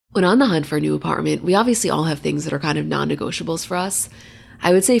When on the hunt for a new apartment, we obviously all have things that are kind of non-negotiables for us.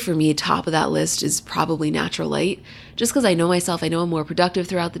 I would say for me, top of that list is probably natural light. Just because I know myself, I know I'm more productive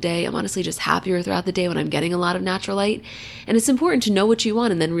throughout the day. I'm honestly just happier throughout the day when I'm getting a lot of natural light. And it's important to know what you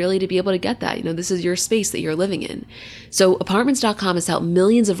want and then really to be able to get that. This is your space that you're living in. So Apartments.com has helped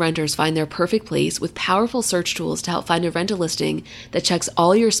millions of renters find their perfect place with powerful search tools to help find a rental listing that checks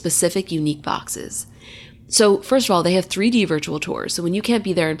all your specific, unique boxes. So first of all, they have 3D virtual tours. So when you can't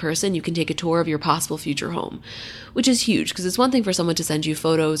be there in person, you can take a tour of your possible future home, which is huge because it's one thing for someone to send you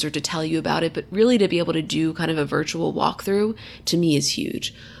photos or to tell you about it, but really to be able to do kind of a virtual walkthrough to me is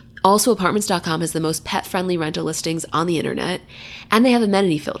huge. Also, Apartments.com has the most pet-friendly rental listings on the internet, and they have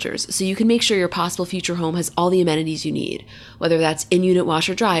amenity filters, so you can make sure your possible future home has all the amenities you need, whether that's in-unit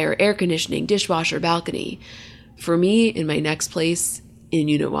washer dryer, air conditioning, dishwasher, balcony. For me, in my next place,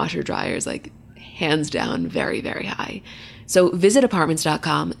 in-unit washer dryer is hands down, very, very high. So visit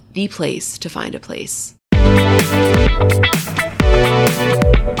Apartments.com, the place to find a place.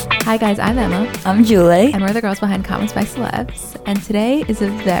 Hi guys, I'm Emma. I'm Julie. And we're the girls behind Comments by Celebs. And today is a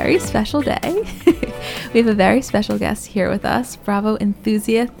very special day. We have a very special guest here with us, Bravo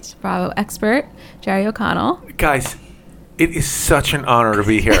enthusiast, Bravo expert, Jerry O'Connell. Guys, it is such an honor to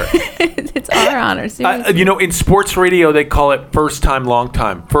be here. It's our honor, seriously. In sports radio, they call it first time, long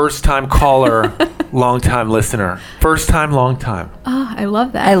time. First time caller, long time listener. First time, long time. Oh, I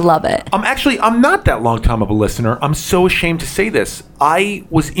love that. I love it. I'm not that long time of a listener. I'm so ashamed to say this. I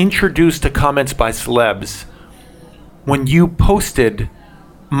was introduced to Comments by Celebs when you posted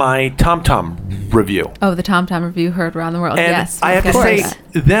my TomTom review. Oh, the TomTom review heard around the world. And yes. I have to say,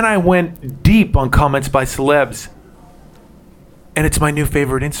 then I went deep on Comments by Celebs. And it's my new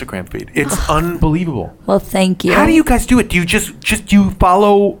favorite Instagram feed. It's unbelievable. Well, thank you. How do you guys do it? Do you just you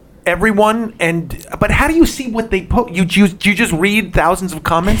follow everyone? But how do you see what they post? Do you just read thousands of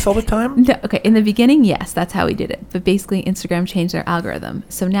comments all the time? No, okay, in the beginning, yes, that's how we did it. But basically, Instagram changed their algorithm.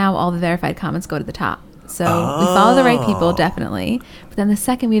 So now all the verified comments go to the top. So we follow the right people, definitely. But then the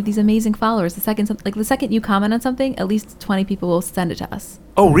second we have these amazing followers, the second you comment on something, at least 20 people will send it to us.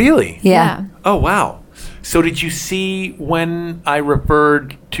 Oh, really? Yeah. Oh, wow. So did you see when I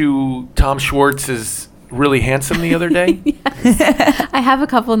referred to Tom Schwartz as really handsome the other day? Yes. I have a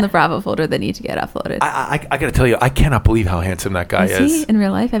couple in the Bravo folder that need to get uploaded. I got to tell you, I cannot believe how handsome that guy is. He in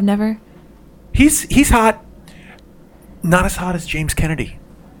real life? I've never. He's hot. Not as hot as James Kennedy.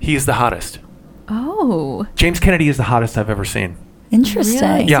 He is the hottest. Oh. James Kennedy is the hottest I've ever seen. Interesting.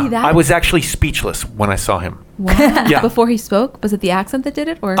 Really? Yeah, See that? I was actually speechless when I saw him. Wow. Yeah. Before he spoke? Was it the accent that did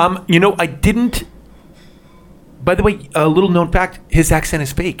it? Or? I didn't. By the way, a little known fact, his accent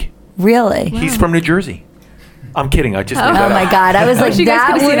is fake. Really? Wow. He's from New Jersey. I'm kidding. I just made Oh that my up. God. I was like, you guys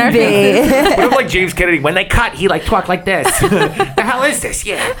that could've seen our would be. What if like James Kennedy, when they cut, he talked like this. The hell is this?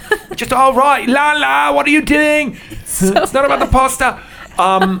 Yeah. Just all right. La la, what are you doing? It's not about the pasta.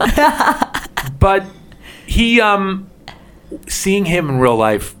 But he, seeing him in real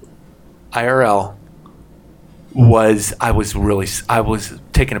life, IRL, I was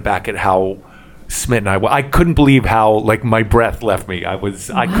taken aback at how smitten I couldn't believe how my breath left me. I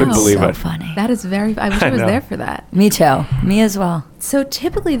couldn't believe So it. funny. That is very. I wish I was know. there for that. Me too. Me as well. So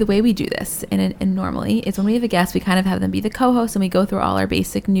typically the way we do this, and normally, is when we have a guest, we kind of have them be the co-host and we go through all our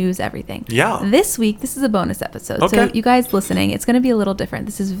basic news, everything. Yeah. This week, this is a bonus episode. Okay. So you guys listening, it's going to be a little different.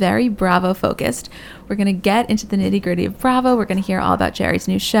 This is very Bravo focused. We're going to get into the nitty gritty of Bravo. We're going to hear all about Jerry's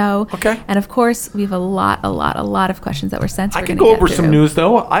new show. Okay. And of course, we have a lot of questions that were sent. So I we're can gonna go get over some through. news,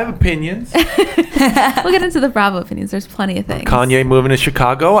 though. I have opinions. We'll get into the Bravo opinions. There's plenty of things. Kanye moving to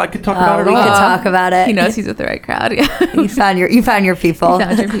Chicago. I could talk about it We all. could talk about it. He knows he's with the right crowd. Yeah. You found your people. You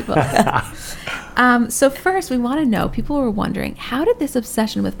found your people. So first, we want to know. People were wondering, how did this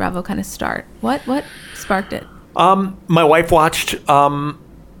obsession with Bravo kind of start? What sparked it? My wife watched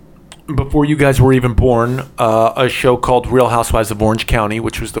before you guys were even born a show called Real Housewives of Orange County,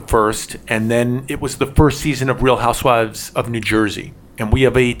 which was the first, and then it was the first season of Real Housewives of New Jersey. And we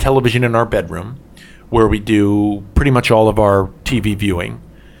have a television in our bedroom where we do pretty much all of our TV viewing.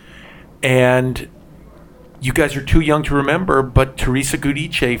 And you guys are too young to remember, but Teresa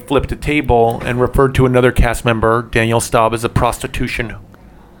Giudice flipped a table and referred to another cast member, Danielle Staub, as a prostitution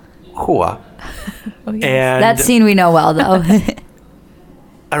whore. Oh, yes. And That scene we know well, though.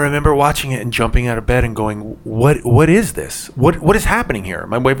 I remember watching it and jumping out of bed and going, what is this? What is happening here?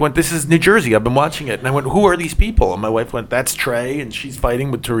 My wife went, this is New Jersey. I've been watching it. And I went, who are these people? And my wife went, that's Trey. And she's fighting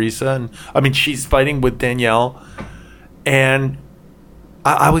with Teresa. She's fighting with Danielle. And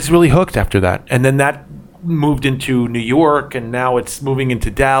I was really hooked after that. And then that moved into New York. And now it's moving into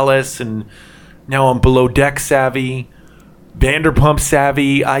Dallas. And now I'm below deck savvy. Vanderpump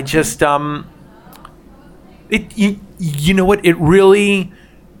savvy. I just you know what? It really.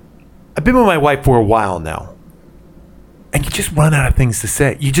 I've been with my wife for a while now, and you just run out of things to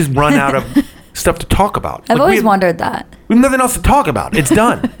say. You just run out of stuff to talk about. I've Like, always wondered that. we have nothing else to talk about. It's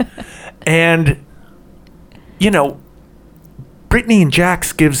done. And, you know, Brittany and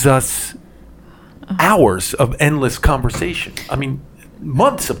Jax gives us hours of endless conversation. I mean,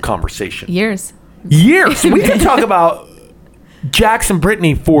 months of conversation. Years. Years. We can talk about Jax and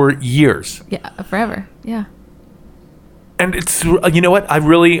Brittany for years. Yeah, forever. Yeah. And it's, you know what? I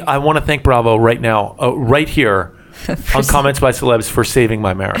want to thank Bravo right now, right here on Comments by Celebs for saving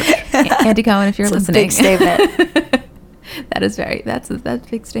my marriage. Andy Cohen, if you're It's a listening. big statement. that's a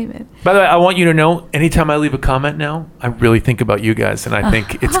big statement. By the way, I want you to know, anytime I leave a comment now, I really think about you guys, and I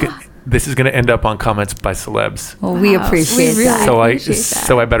think this is going to end up on Comments by Celebs. Well, we Wow. appreciate We that. really- appreciate that.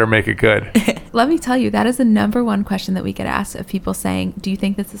 So I better make it good. Let me tell you, that is the number one question that we get asked of people saying, do you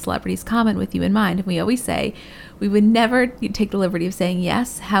think that the celebrities comment with you in mind? And we always say, we would never take the liberty of saying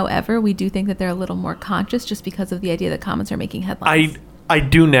yes. However, we do think that they're a little more conscious just because of the idea that comments are making headlines. I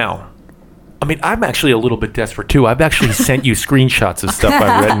do now. I mean, I'm actually a little bit desperate too. I've actually sent you screenshots of stuff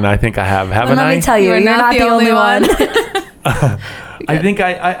I've written. I think I have, haven't Let I? me tell you, you're not the only one. I think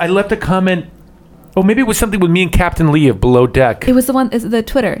I left a comment. Oh, maybe it was something with me and Captain Lee of Below Deck. It was the one, the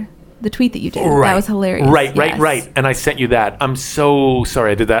tweet that you did. That was hilarious. Right. Yes. And I sent you that. I'm so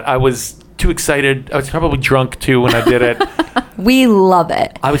sorry I did that. I was too excited. I was probably drunk too when I did it. We love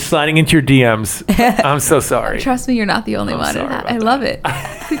it. I was sliding into your DMs. I'm so sorry. Trust me, you're not the only one. sorry about I love it.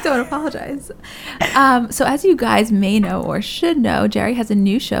 Please don't apologize. So as you guys may know or should know, Jerry has a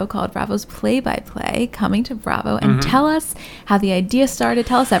new show called Bravo's Play by Play coming to Bravo. And tell us how the idea started.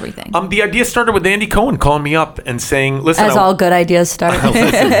 Tell us everything. The idea started with Andy Cohen calling me up and saying, listen, As all good ideas start.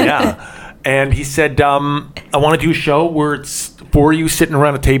 listen, yeah. And he said, I want to do a show where it's four of you sitting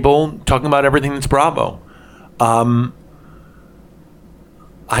around a table talking about everything that's Bravo.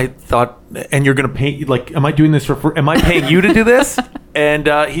 I thought, and you're going to pay, like, am I doing this am I paying you to do this? And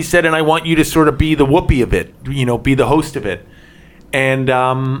he said, and I want you to sort of be the Whoopi of it, you know, be the host of it. And,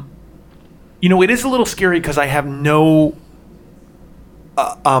 you know, it is a little scary because I have no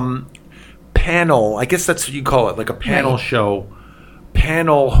panel, I guess that's what you call it, like a panel show,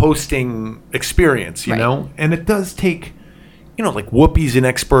 panel hosting experience, you know? And it does take, you know, like Whoopi's an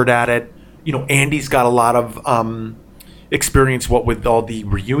expert at it. You know, Andy's got a lot of experience with all the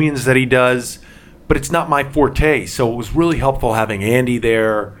reunions that he does, but it's not my forte. So it was really helpful having Andy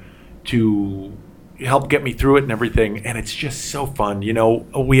there to help get me through it and everything. And it's just so fun. You know,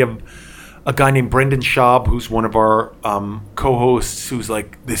 we have a guy named Brendan Schaub, who's one of our co-hosts, who's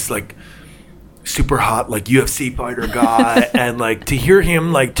like this like super hot like UFC fighter guy, and like to hear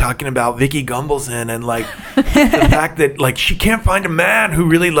him like talking about Vicky Gumbelson and like the fact that like she can't find a man who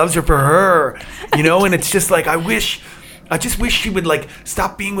really loves her for her, you know, and it's just like I just wish she would like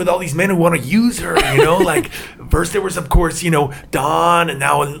stop being with all these men who want to use her, you know, like first there was of course, you know, Don, and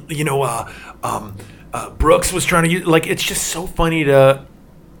now you know Brooks was trying to use, like, it's just so funny to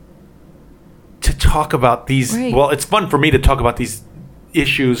talk about these. Right. Well, it's fun for me to talk about these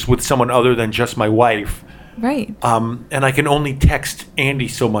issues with someone other than just my wife. Right. And I can only text Andy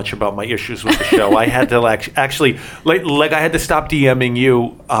so much about my issues with the show. I had to actually, like I had to stop DMing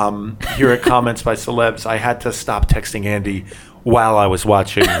you here at Comments by Celebs. I had to stop texting Andy while I was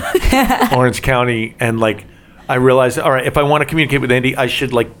watching Orange County, and like I realized, all right, if I want to communicate with Andy, I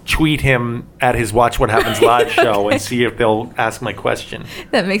should like tweet him at his Watch What Happens Live show and see if they'll ask my question.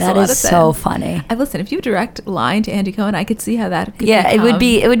 That makes a That lot of is sense. so funny. Listen, if you direct line to Andy Cohen, I could see how that could Yeah, it would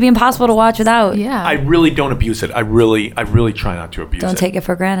be impossible to watch without. Yeah. I really don't abuse it. I really try not to abuse it. Don't take it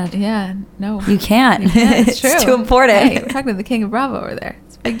for granted. Yeah, no. You can't. Yeah, it's true. It's too important. Hey, we're talking to the king of Bravo over there.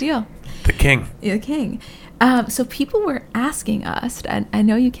 It's a big deal. The king. You're the king. So people were asking us, and I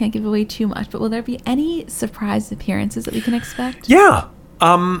know you can't give away too much, but will there be any surprise appearances that we can expect? Yeah.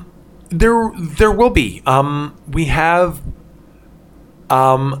 There will be. We have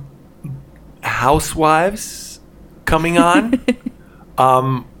housewives coming on.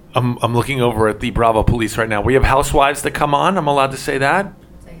 I'm looking over at the Bravo police right now. We have housewives that come on. I'm allowed to say that.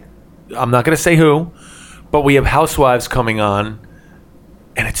 I'm not going to say who, but we have housewives coming on,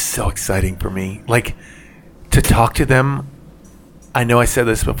 and it's so exciting for me. Like, to talk to them. I know I said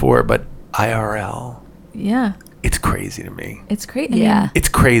this before, but IRL, Yeah. it's crazy to me. It's great. Yeah. It's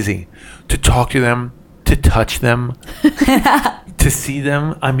crazy to talk to them, to touch them, to see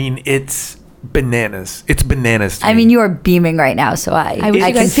them. I mean, it's bananas. It's bananas to I me. mean, you are beaming right now, so I wish you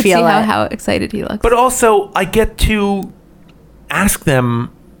can guys could see feel it. how excited he looks. But also, I get to ask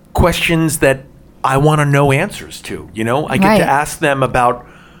them questions that I want to know answers to. You know, I get Right. to ask them about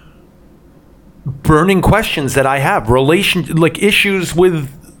burning questions that I have, issues with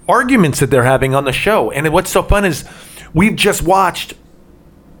arguments that they're having on the show. And what's so fun is we've just watched,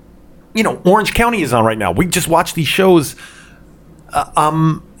 you know, Orange County is on right now. We just watched these shows.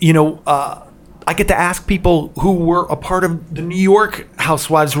 I get to ask people who were a part of the New York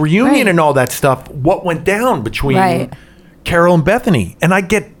Housewives reunion Right. and all that stuff, what went down between Right. Carol and Bethany. And I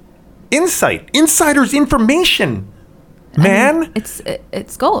get insider's information, man.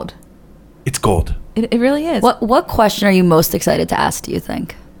 It's gold. It's gold. It really is. What question are you most excited to ask, do you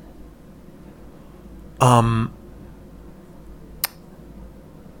think?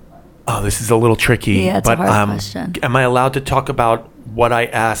 Oh, this is a little tricky. Yeah, it's a but, hard question. Am I allowed to talk about what I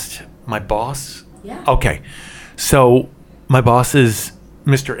asked my boss? Yeah. Okay. So my boss is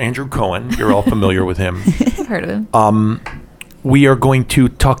Mr. Andrew Cohen. You're all familiar with him. I've heard of him. We are going to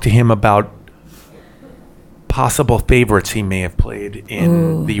talk to him about possible favorites he may have played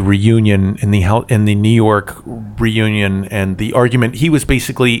in the reunion, in the New York reunion, and the argument he was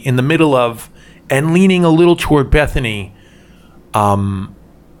basically in the middle of and leaning a little toward Bethany.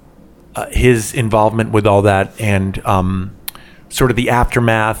 His involvement with all that and sort of the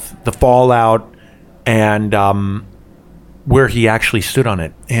aftermath, the fallout, and where he actually stood on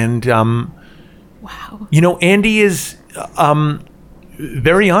it. And, Wow. you know, Andy is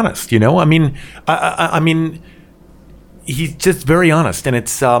very honest, you know? I mean, I mean, he's just very honest, and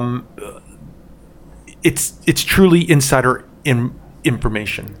it's truly insider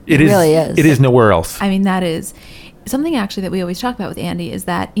information. It really is. It is nowhere else. I mean, that is something actually that we always talk about with Andy is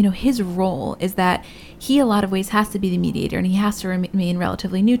that, you know, his role is that he, a lot of ways, has to be the mediator and he has to remain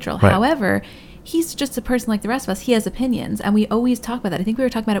relatively neutral. Right. However, he's just a person like the rest of us. He has opinions, and we always talk about that. I think we were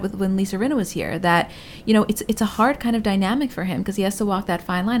talking about it when Lisa Rinna was here, that, you know, it's a hard kind of dynamic for him because he has to walk that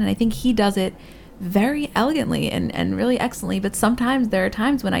fine line, and I think he does it very elegantly and really excellently. But sometimes there are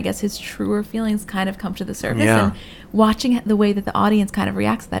times when I guess his truer feelings kind of come to the surface, Yeah. and watching the way that the audience kind of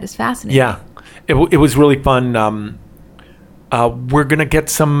reacts to that is fascinating. Yeah, it was really fun. We're gonna get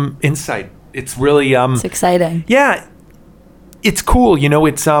some insight. It's really It's exciting. yeah, it's cool. You know,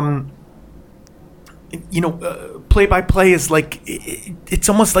 it's play by play is like it's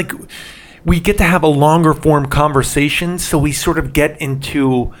almost like we get to have a longer form conversation, so we sort of get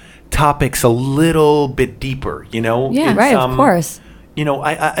into topics a little bit deeper. You know, Yeah. It's, Right, of course. You know,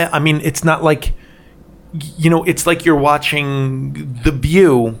 I mean, it's not like, you know, it's like you're watching The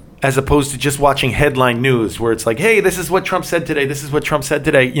View as opposed to just watching headline news where it's like, hey, this is what Trump said today. This is what Trump said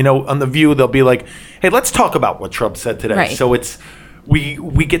today. You know, on The View, they'll be like, hey, let's talk about what Trump said today. Right. So it's, we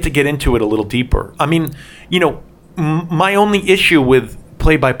get to get into it a little deeper. I mean, you know, my only issue with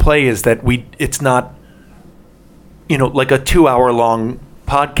play-by-play is that it's not, you know, like a 2-hour long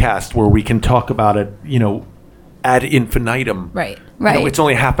podcast where we can talk about it, you know, ad infinitum. Right. Right. You know, it's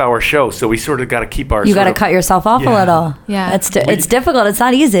only a half-hour show, so we sort of got to keep our. You got to sort of- cut yourself off a Yeah. little. Yeah. It's difficult. It's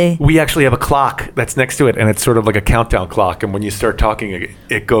not easy. We actually have a clock that's next to it, and it's sort of like a countdown clock. And when you start talking,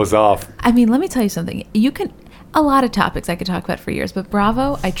 it goes off. I mean, let me tell you something. You can, a lot of topics I could talk about for years, but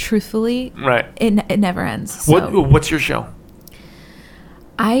Bravo, I truthfully, Right. it never ends. So What's your show?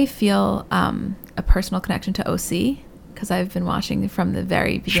 I feel a personal connection to OC because I've been watching from the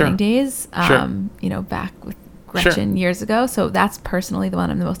very beginning Sure. days, Sure. You know, back with Gretchen years ago. So that's personally the one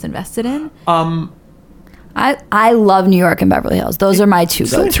I'm the most invested in. I love New York and Beverly Hills. Those are my two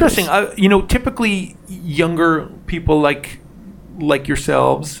So go-tos. interesting. You know, typically younger people like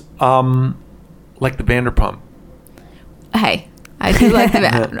yourselves, like the Vanderpump. Hey, I do like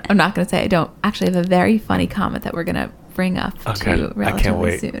the. I'm not going to say I don't. Actually, I have a very funny comment that we're going to bring up Okay, to I can't relatively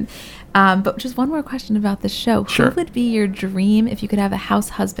wait. soon. But just one more question about the show. Sure. Who would be your dream if you could have a house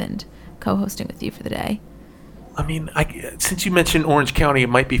husband co-hosting with you for the day? I mean, since you mentioned Orange County, it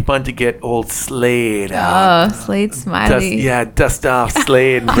might be fun to get old Slade out. Oh, Slade Smiley. Dust off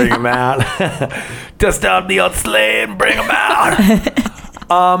Slade and bring him out. Dust off the old Slade and bring him out.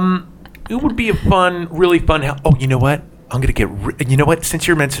 It would be a really fun. Oh, you know what? I'm gonna get. You know what? Since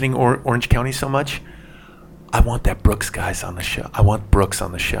you're mentioning Orange County so much, I want that Brooks guys on the show. I want Brooks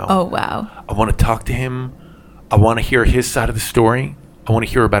on the show. Oh, wow. I want to talk to him. I want to hear his side of the story. I want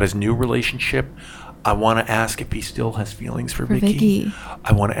to hear about his new relationship. I want to ask if he still has feelings for Vicky.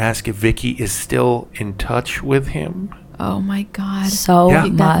 I want to ask if Vicky is still in touch with him. Oh my God. So Yeah.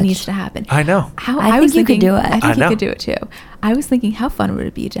 That much. needs to happen. I know. I was think you could thinking- do it. I think I you know. could do it too. I was thinking, how fun would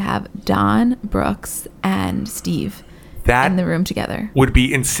it be to have Don, Brooks, and Steve That in the room together? would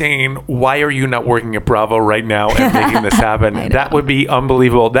be insane. Why are you not working at Bravo right now and making this happen? I know. That would be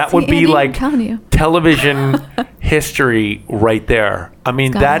unbelievable. That would be Andy, I'm like telling you. television history right there. I mean,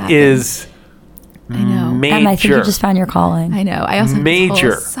 It's gotta that happen. is I know. Major. Em, I think you just found your calling. I know. I also have this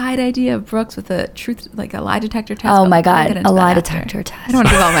Major. whole side idea of Brooks with a like a lie detector test. Oh but my we'll God, get into a lie that after. detector test. I don't want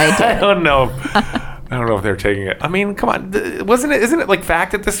to give all my I ideas. don't know. I don't know if they're taking it. I mean, come on. Isn't it like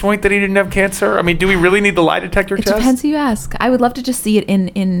fact at this point that he didn't have cancer? I mean, do we really need the lie detector It test? depends who you ask. I would love to just see it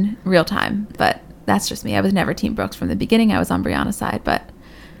in real time, but that's just me. I was never Team Brooks from the beginning. I was on Brianna's side, but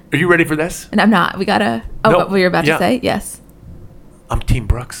Are you ready for this? and I'm not. We gotta. Oh, No, what were you about yeah. to say? Yes. I'm Team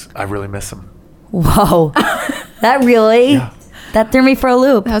Brooks. I really miss him. Whoa. That really? Yeah. That threw me for a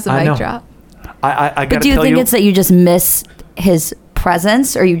loop. That was a I mic know. drop. I But gotta do you tell think it's that you just miss his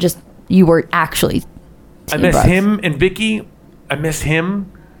presence, or you were actually I Team miss Brooks? him and Vicky. I miss him.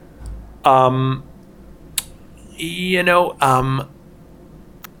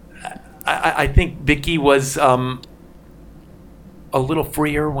 I think Vicky was a little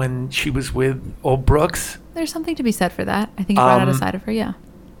freer when she was with old Brooks. There's something to be said for that. I think it brought out a side of her. Yeah.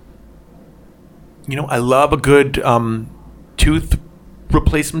 You know, I love a good tooth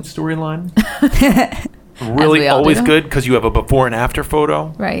replacement storyline. Really, we all always do. good because you have a before and after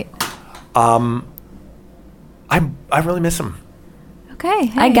photo. Right. I really miss him. Okay.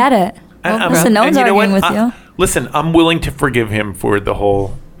 Hey. I get it. And- listen, no and one's you know arguing what? with you. Listen, I'm willing to forgive him for the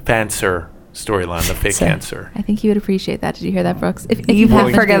whole Fancer storyline, the fake Sir. cancer. I think you would appreciate that. Did you hear that, Brooks? If You've happen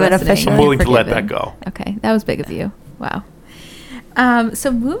to be forgiven listening, officially. I'm willing to let forgiven. that go. Okay, that was big of you. Wow.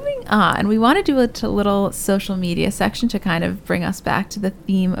 So moving on, we want to do a little social media section to kind of bring us back to the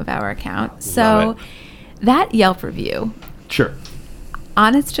theme of our account. So Love it. that Yelp review, Sure.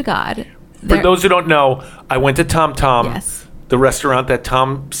 honest to God. For those who don't know, I went to Tom Tom, Yes. the restaurant that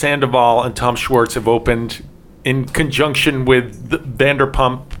Tom Sandoval and Tom Schwartz have opened in conjunction with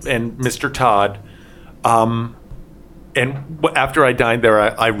Vanderpump and Mr. Todd. After I dined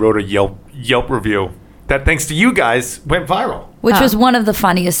there, I wrote a Yelp review that, thanks to you guys, went viral. Which was one of the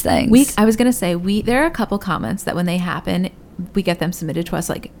funniest things. I was gonna say there are a couple comments that when they happen, we get them submitted to us.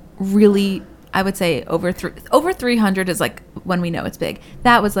 Like really, I would say over 300 is like when we know it's big.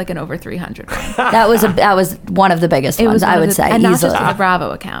 That was like an over 300 one. that was one of the biggest It ones, was I one of would the- say, and not easily. just to the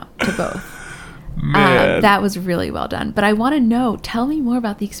Bravo account, to both. Man. That was really well done. But I want to know. Tell me more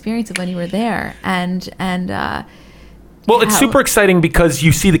about the experience of when you were there, and Well, it's how- super exciting because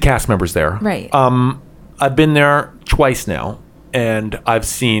you see the cast members there. Right. I've been there twice now, and I've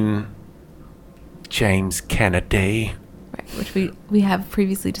seen James Kennedy. right, which we have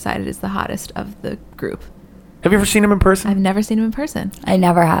previously decided is the hottest of the group. Have you ever seen him in person? I've never seen him in person. I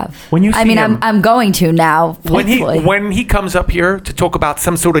never have. When you I see mean, him- I'm going to now. Hopefully. When he comes up here to talk about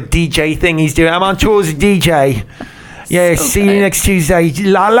some sort of DJ thing he's doing, I'm on tour as a DJ. Yeah, So see you good. next Tuesday.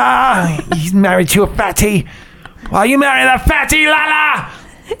 Lala, he's married to a fatty. Why you married a fatty, Lala?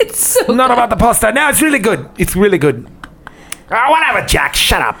 It's so Not good. about the pasta. No, it's really good. It's really good. Whatever, Jack.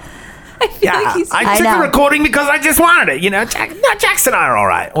 Shut up. I feel like he's I I took the know. recording because I just wanted it. You know, Jackson and I are all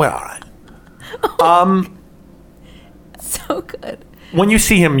right. We're all right. so good. When you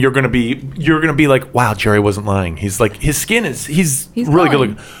see him, you're gonna be like, wow, Jerry wasn't lying. He's like, his skin is he's really good glowing.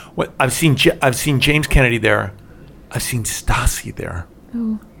 looking. What I've seen James Kennedy there. I've seen Stassi there.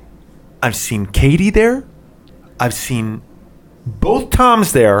 Ooh. I've seen Katie there. I've seen both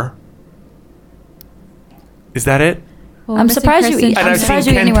Toms there. Is that it? Well, I'm missing surprised you Kristen. eat. And I'm I've surprised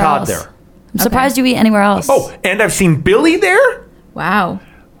seen you eat Ken anywhere Todd else. there. I'm surprised you eat anywhere else. Oh, and I've seen Billy there. Wow.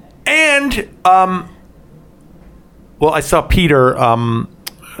 And well, I saw Peter.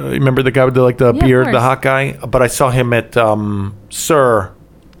 Remember the guy with the of beard, the course. hot guy? But I saw him at Sir.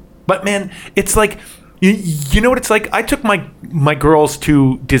 But man, it's like you know what it's like. I took my girls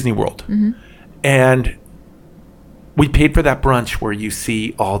to Disney World, and we paid for that brunch where you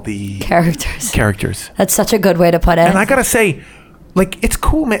see all the Characters. characters. That's such a good way to put it. And I gotta say, like, it's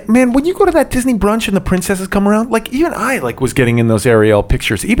cool, man. Man, when you go to that Disney brunch and the princesses come around, like, even I was getting in those Ariel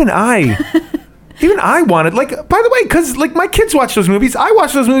pictures. Even I wanted, like, by the way, because like my kids watch those movies, I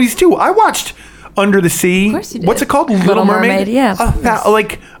watch those movies too. I watched Under the Sea. Of course you did. What's it called? Little Mermaid, yeah.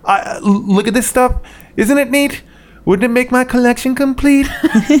 Look at this stuff. Isn't it neat? Wouldn't it make my collection complete?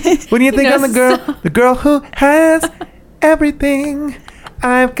 Wouldn't you think know I'm so- the girl who has everything?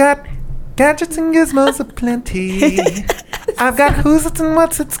 I've got gadgets and gizmos aplenty. I've got who's it's and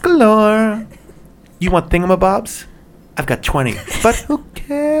what's it's galore. You want thingamabobs? I've got 20. But who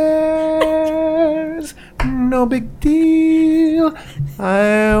cares? No big deal.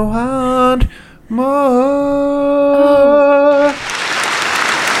 I want more.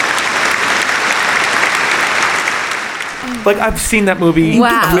 Like, I've seen that movie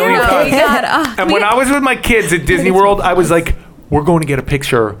Wow. a million Oh my times. God. Oh, And when I was with my kids at Disney World, I was like, we're going to get a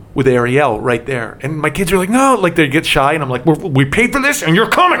picture with Ariel right there. And my kids are like, no, like they get shy. And I'm like, we paid for this and you're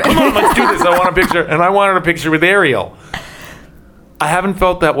coming. Come on, let's do this. I want a picture. And I wanted a picture with Ariel. I haven't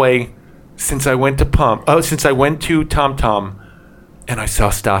felt that way since I went to since I went to Tom Tom and I saw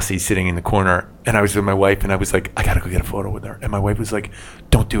Stassi sitting in the corner. And I was with my wife and I was like, I got to go get a photo with her. And my wife was like,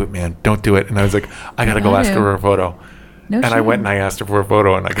 don't do it, man. Don't do it. And I was like, I got to go ask her for a photo. No and shame. I went and I asked her for a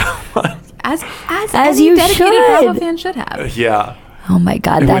photo and I got one. As As any you dedicated should. Bravo fan should have. Yeah. Oh my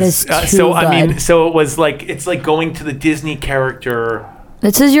God, that is too so good. I mean, so it was like, it's like going to the Disney character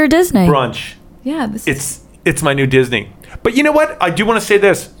This is your Disney. brunch. Yeah, It's my new Disney. But you know what? I do want to say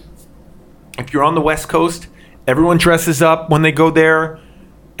this. If you're on the West Coast, everyone dresses up when they go there.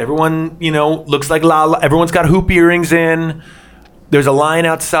 Everyone, looks like La. Everyone's got hoop earrings in. There's a line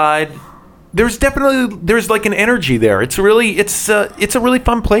outside. There's like an energy there. It's a really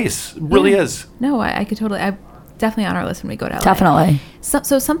fun place. It really is. No, I could totally. I definitely on our list when we go to LA. Definitely.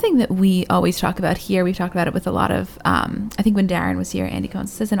 So something that we always talk about here, we've talked about it with a lot of, I think when Darren was here, Andy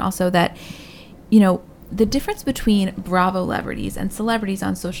Cohen's assistant, also that, the difference between Bravo celebrities and celebrities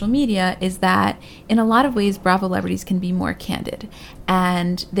on social media is that in a lot of ways, Bravo celebrities can be more candid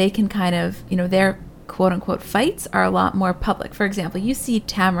and they can kind of, their quote unquote fights are a lot more public. For example, you see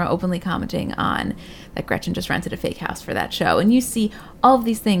Tamra openly commenting on that Gretchen just rented a fake house for that show. And you see all of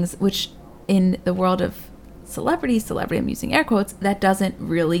these things, which in the world of celebrity, I'm using air quotes, that doesn't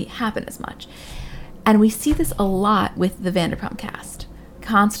really happen as much. And we see this a lot with the Vanderpump cast,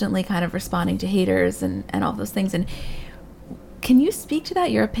 constantly kind of responding to haters and all those things. And can you speak to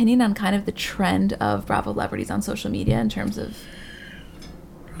that, your opinion on kind of the trend of Bravo celebrities on social media in terms of...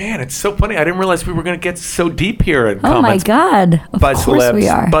 Man, it's so funny. I didn't realize we were going to get so deep here in Oh my comments God. Of by course celebs. we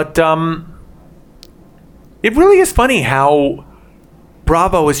are. But it really is funny how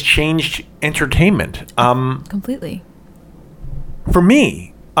Bravo has changed entertainment. Completely. For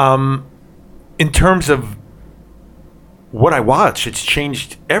me, in terms of what I watch, it's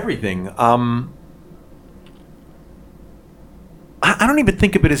changed everything. I don't even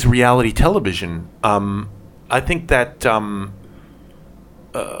think of it as reality television. I think that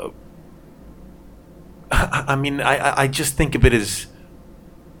I just think of it as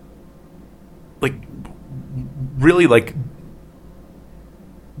really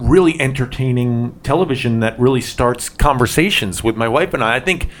entertaining television that really starts conversations with my wife and I. I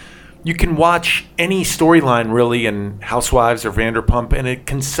think you can watch any storyline really in Housewives or Vanderpump and it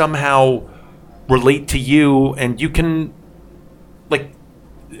can somehow relate to you and you can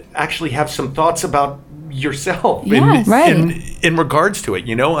actually have some thoughts about yourself Yes. in regards to it,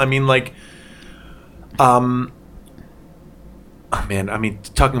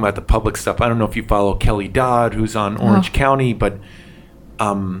 talking about the public stuff, I don't know if you follow Kelly Dodd, who's on Orange County, but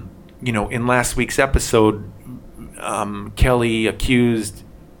in last week's episode, Kelly accused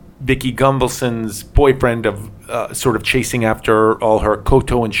Vicky Gunvalson's boyfriend of sort of chasing after all her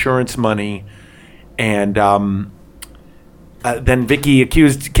Koto insurance money, and then Vicky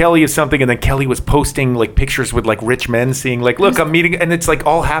accused Kelly of something, and then Kelly was posting pictures with rich men, saying look, I'm meeting, and it's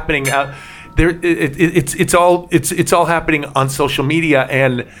all happening there. It's all happening on social media,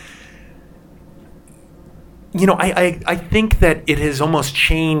 and I think that it has almost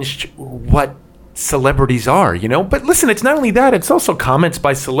changed what celebrities are, But listen, it's not only that; it's also comments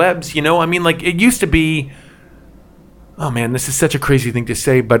by celebs. It used to be. Oh man, this is such a crazy thing to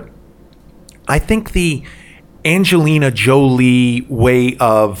say, but I think the Angelina Jolie way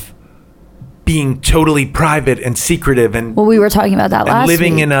of being totally private and secretive and Well, we were talking about that last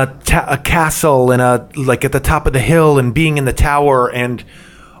living week. in a castle and at the top of the hill and being in the tower and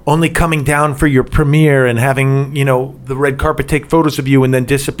only coming down for your premiere and having the red carpet take photos of you and then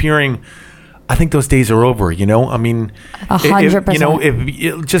disappearing. I think those days are over. 100%.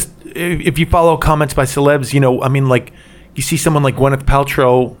 If you follow comments by celebs, you see someone like Gwyneth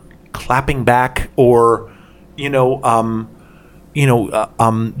Paltrow clapping back, or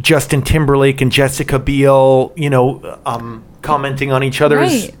Justin Timberlake and Jessica Biel, commenting on each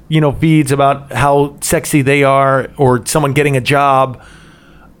other's, Right. Feeds about how sexy they are, or someone getting a job.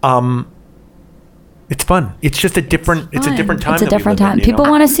 It's fun. It's just a different time. It's a different time. People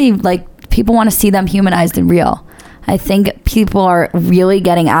People want to see them humanized and real. I think people are really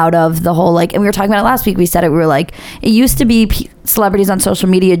getting out of the whole and we were talking about it last week. We said it. We were like, it used to be celebrities on social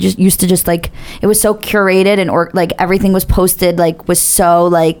media it was so curated and everything was posted was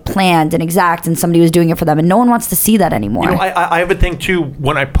so planned and exact, and somebody was doing it for them, and no one wants to see that anymore. I have a thing too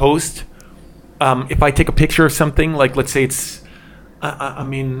when I post. If I take a picture of something, let's say it's,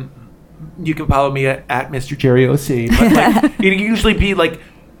 you can follow me at Mr. Jerry OC, but it usually be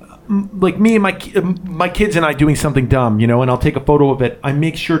like me and my kids and I doing something dumb, and I'll take a photo of it. I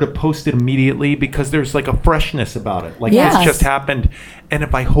make sure to post it immediately because there's like a freshness about it. Like Yes. this just happened, and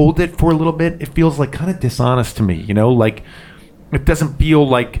if I hold it for a little bit, it feels like kind of dishonest to me. Like it doesn't feel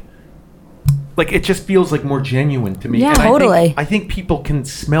like it just feels like more genuine to me. Yeah, and totally. I think people can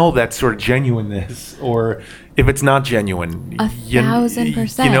smell that sort of genuineness, or if it's not genuine,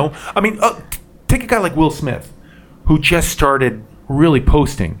 1,000%. I mean, take a guy like Will Smith, who just started really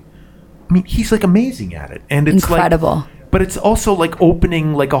posting. I mean, he's like amazing at it, and it's Incredible. but it's also like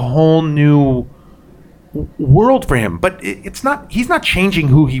opening like a whole new world for him. But it's not. He's not changing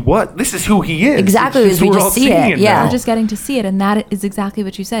who he was. This is who he is. Exactly, It's we we're just all see seeing it, yeah. now. We're just getting to see it, and that is exactly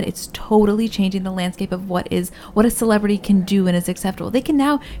what you said. It's totally changing the landscape of what a celebrity can do and is acceptable. They can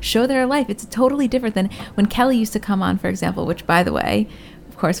now show their life. It's totally different than when Kelly used to come on, for example, which, by the way,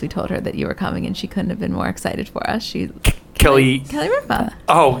 of course, we told her that you were coming, and she couldn't have been more excited for us. Kelly Ripa.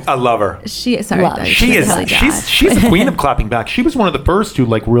 Oh, I love her. She is She's the queen of clapping back. She was one of the first to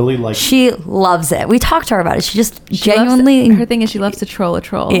like really like. She loves it. We talked to her about it. She just She genuinely. her thing is she loves to troll a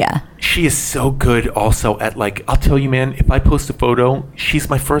troll. Yeah. She is so good also at like, I'll tell you, man, if I post a photo, she's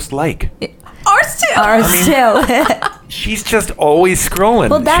my first like. Ours too. Ours too. She's just always scrolling.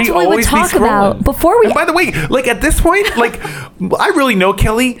 Well, that's She what we would always be talk about scrolling. before we- And by the way, like at this point, like I really know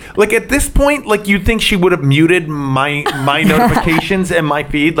Kelly. Like at this point, like you'd think she would have muted my notifications and my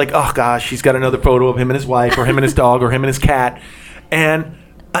feed. Like, oh gosh, she's got another photo of him and his wife, or him and his dog, or him and his cat, and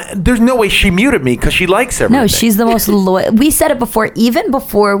there's no way she muted me because she likes everything. No, she's the most loyal. We said it before, even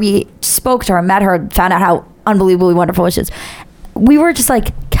before we spoke to her, met her, found out how unbelievably wonderful she is. We were just like,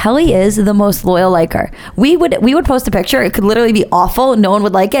 Kelly is the most loyal liker. We would post a picture. It could literally be awful. No one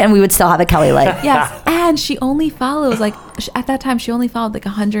would like it, and we would still have a Kelly like. Yes, and she only follows at that time she only followed like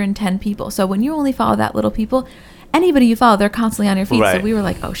 110 people. So when you only follow that little people, anybody you follow, they're constantly on your feed. Right. So we were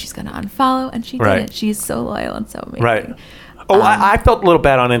like, oh, she's gonna unfollow, and she Right. didn't. She's so loyal and so amazing. Right. Oh, I felt a little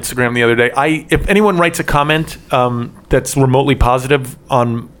bad on Instagram the other day. If anyone writes a comment that's remotely positive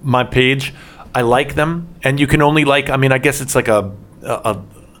on my page, I like them, and you can only like. I mean, I guess it's like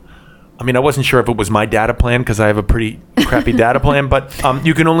I mean, I wasn't sure if it was my data plan because I have a pretty crappy data plan, but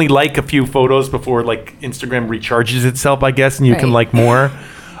you can only like a few photos before like Instagram recharges itself, I guess, and you can Right. like more.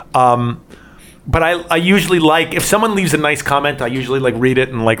 But I usually like, if someone leaves a nice comment, I usually like read it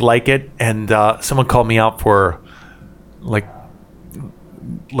and like it. And someone called me out for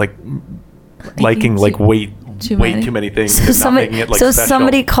liking like way too many things and not making it like So special.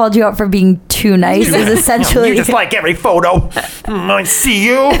 somebody called you out for being too nice. Is essentially. You just like every photo. I see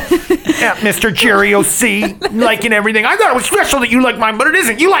you at Mr. Jerry O.C. liking everything. I thought it was special that you like mine, but it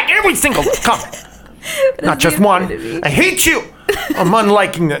isn't. You like every single comment. Not just one. I hate you. I'm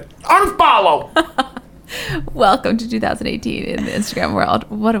unliking it. Unfollow. Welcome to 2018 in the Instagram world.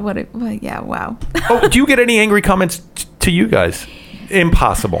 What yeah, wow. Oh, do you get any angry comments to you guys?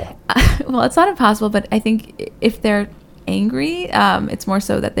 Impossible. Well, it's not impossible, but I think if they're angry, it's more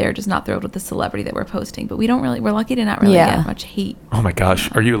so that they're just not thrilled with the celebrity that we're posting. But we're lucky to not really get much hate. Oh my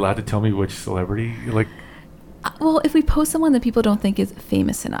gosh. Are you allowed to tell me which celebrity you like? Well, if we post someone that people don't think is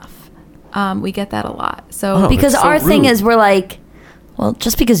famous enough, we get that a lot. So Because that's so our thing rude. is, we're like, well,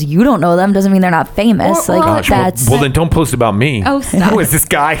 just because you don't know them doesn't mean they're not famous. Or- like Gosh, that's. Well, then don't post about me. Oh, stop. Who is this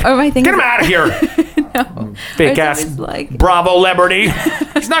guy? Or my thing Get is- him out of here. No. Fake Or ass somebody's like- Bravo celebrity.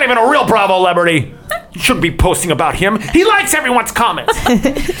 He's not even a real Bravo celebrity. You shouldn't be posting about him. He likes everyone's comments.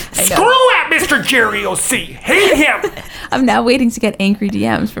 Screw at Mr. Jerry O.C. Hate him. I'm now waiting to get angry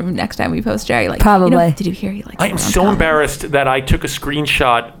DMs from next time we post Jerry. Like, Probably. did you hear he likes I am everyone's so comments? embarrassed that I took a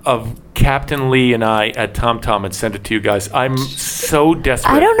screenshot of Captain Lee and I at TomTom and sent it to you guys. I'm so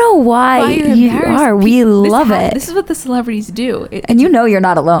desperate. I don't know why Why you're you embarrassed? are. We love it. This is what the celebrities do. And you know you're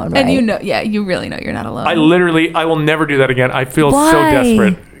not alone, right? And you know, yeah, you really know you're not alone. I will never do that again. I feel so Why?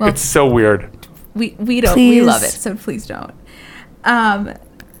 desperate. Well- It's so weird. we don't. Please. We love it. So please don't.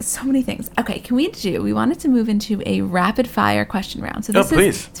 So many things. Okay, we wanted to move into a rapid fire question round. So Oh, this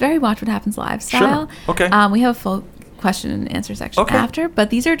please. it's very Watch What Happens Live style. Okay. We have a full question and answer section Okay. after, but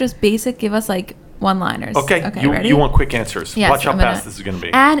these are just basic. Give us like one-liners. Okay, ready? you want quick answers. Yes, Watch how I'm gonna- fast this is going to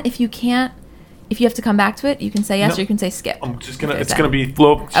be. And if you have to come back to it, you can say yes No. or you can say skip. I'm just going to, Okay, it's so- going to be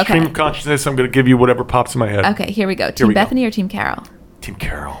flow, stream Okay. of consciousness. I'm going to give you whatever pops in my head. Okay, here we go. Team we go. Bethany or Team Carol? Team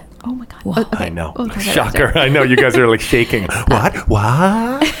Carol. Oh my God. Wow. Oh, okay. I know. Oh, okay, Shocker. I know you guys are like shaking.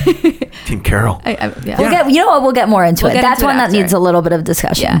 What? Team Carol. yeah. We'll get, you know what? We'll get more into We'll it. get That's into it one that after. needs a little bit of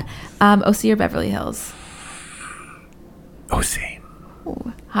discussion. Yeah. OC or Beverly Hills? OC.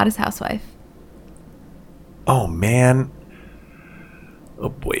 Ooh, hottest housewife? Oh man. Oh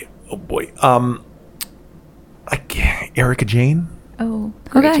boy. I can't. Erica Jane. Oh,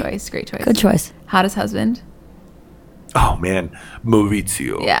 great Okay. choice. Great choice. Good choice. Hottest husband. Oh man,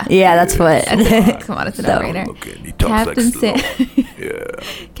 Maurizio. Yeah. Yeah, that's what. Come on, it's a So- no-brainer. Okay, he talks like Captain slow.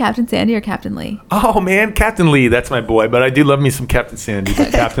 Sa- Captain Sandy or Captain Lee? Oh man, Captain Lee, that's my boy. But I do love me some Captain Sandy.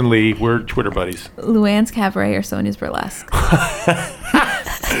 But Captain Lee, we're Twitter buddies. Luann's Cabaret or Sonia's Burlesque?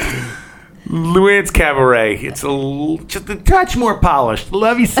 Luann's Cabaret. It's just a touch more polished.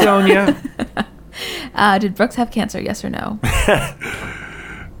 Love you, Sonia. Did Brooks have cancer? Yes or no?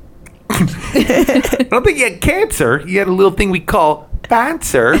 I don't think he had cancer. He had a little thing we call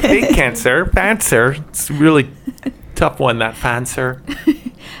fancer. Big cancer. Fancer. It's a really tough one, that fancer.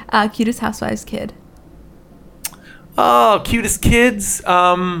 Cutest housewives kid. Oh, cutest kids.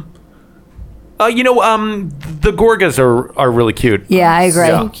 The Gorgas are really cute. Yeah, I agree.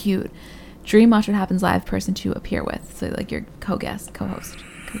 So cute. Dream Watch What Happens Live person to appear with. So like your co-guest, co-host,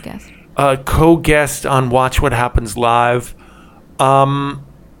 co-guest. Co-guest on Watch What Happens Live. Well,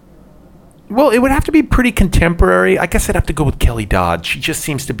 it would have to be pretty contemporary. I guess I'd have to go with Kelly Dodd. She just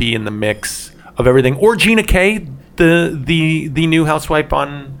seems to be in the mix of everything. Or Gina Kay, the new housewife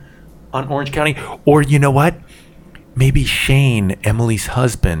on Orange County. Or you know what? Maybe Shane, Emily's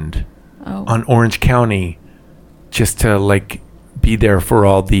husband, on Orange County, just to like be there for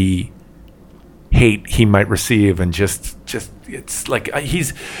all the hate he might receive, and just it's like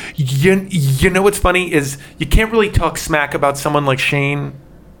he's you know what's funny is you can't really talk smack about someone like Shane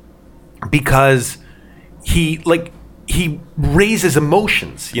because he raises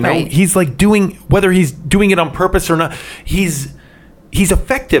emotions, you know. Right. He's like doing, whether he's doing it on purpose or not, he's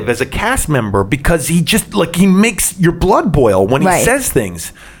effective as a cast member because he just like he makes your blood boil when he Right. says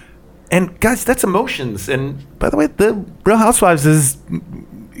things. And guys, that's emotions. And by the way, the Real Housewives is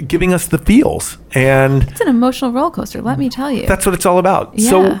giving us the feels, and It's an emotional roller coaster, let me tell you. that's what it's all about. Yeah.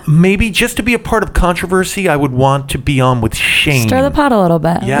 So maybe just to be a part of controversy, I would want to be on with Shane. Stir the pot a little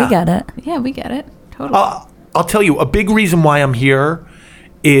bit. Yeah. We get it. Yeah, we get it. Totally. I'll tell you, a big reason why I'm here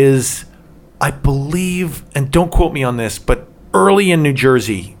is I believe, and don't quote me on this, but early in New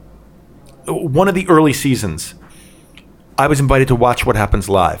Jersey, one of the early seasons, I was invited to watch What Happens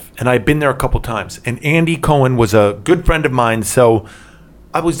Live, and I'd been there a couple times. And Andy Cohen was a good friend of mine, so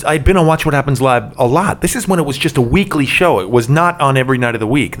I'd been on Watch What Happens Live a lot. This is when it was just a weekly show. It was not on every night of the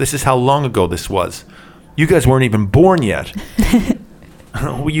week. This is how long ago this was. You guys weren't even born yet.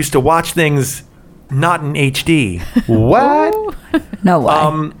 We used to watch things not in HD. What? No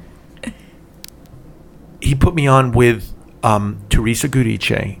way. He put me on with Teresa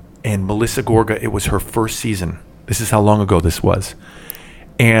Giudice and Melissa Gorga. It was her first season. This is how long ago this was.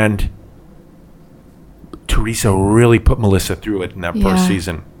 And Teresa really put Melissa through it in that first Yeah.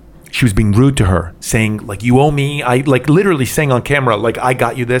 season. She was being rude to her, saying, like, you owe me. I like literally saying on camera, like, I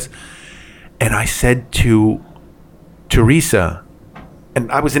got you this. And I said to Teresa, and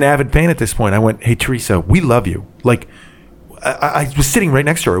I was an avid fan at this point, I went, hey, Teresa, we love you. Like, I was sitting right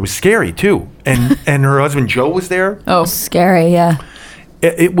next to her. It was scary, too. And and her husband, Joe, was there. oh, Scary, yeah.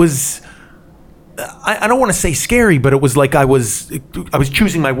 It was... I don't want to say scary, but it was like I was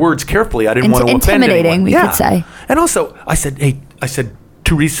choosing my words carefully. I didn't want to offend Intimidating, anyone. we could say. And also, I said,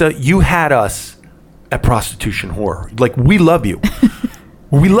 Teresa, you had us at prostitution whore. Like, we love you.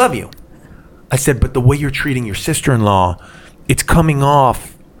 We love you. I said, but the way you're treating your sister-in-law, it's coming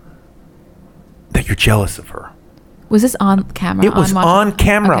off that you're jealous of her. was this on camera? It was Watch- on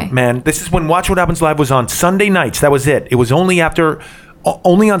camera, Okay. man. This is when Watch What Happens Live was on Sunday nights. That was it. It was only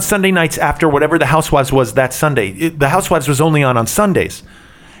on Sunday nights after whatever the Housewives was that Sunday. The Housewives was only on Sundays.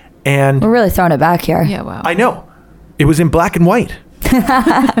 And We're really throwing it back here. Yeah, wow. I know. It was in black and white.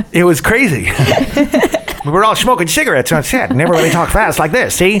 It was crazy. We were all smoking cigarettes on set. Never really talk fast like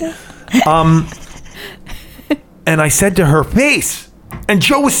this, see? And I said to her face, and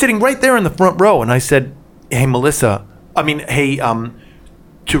Joe was sitting right there in the front row, and I said, hey,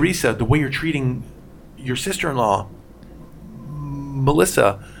 Teresa, the way you're treating your sister-in-law,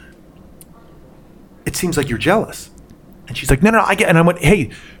 Melissa, it seems like you're jealous. And she's like, no, I get it. And I went,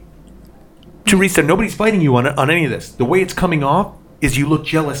 hey, Teresa, nobody's fighting you on any of this. The way it's coming off is you look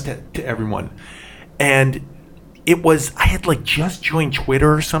jealous to everyone. And it was, I had like just joined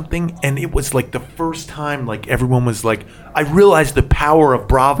Twitter or something, and it was like the first time like everyone was like, I realized the power of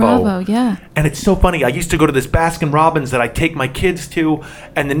Bravo, yeah. And it's so funny. I used to go to this Baskin Robbins that I take my kids to,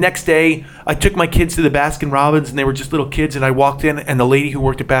 and the next day I took my kids to the Baskin Robbins, and they were just little kids, and I walked in, and the lady who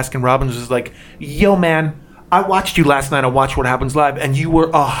worked at Baskin Robbins was like, yo, man, I watched you last night on Watch What Happens Live, and you were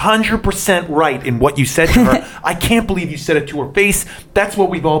 100% right in what you said to her. I can't believe you said it to her face. That's what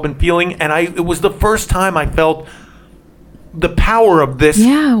we've all been feeling, and it was the first time I felt the power of this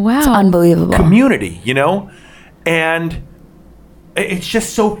Yeah, wow. It's unbelievable. community, you know? And it's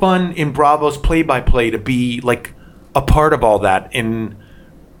just so fun in Bravo's play-by-play to be like a part of all that in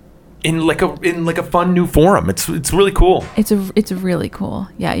like a fun new forum. It's really cool. It's really cool.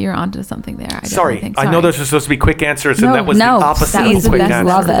 Yeah, you're onto something there. I know those are supposed to be quick answers, and that was the opposite that of was a quick the best, answer.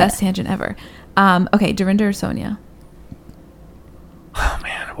 that was the best tangent ever. Okay, Dorinda or Sonia? Oh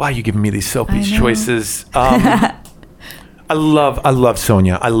man, why are you giving me these selfish choices? I love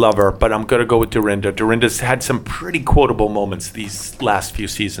Sonia. I love her, but I'm gonna go with Dorinda. Dorinda's had some pretty quotable moments these last few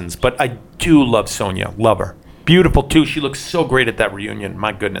seasons, but I do love Sonia. Love her. Beautiful too. She looks so great at that reunion.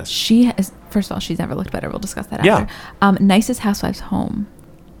 My goodness. She has. First of all, she's never looked better. We'll discuss that Yeah. after. Nicest housewives home.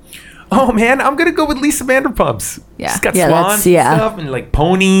 Oh man, I'm gonna go with Lisa Vanderpumps. Yeah. She's got Yeah, swans and stuff, and like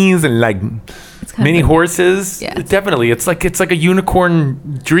ponies and like It's kind mini of horses. Yeah. Definitely, it's like a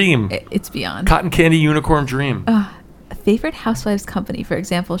unicorn dream. It's beyond. Cotton candy unicorn dream. Favorite housewives company, for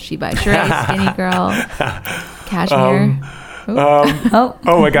example, She by Sheree, Skinny Girl, Cashmere. Oh,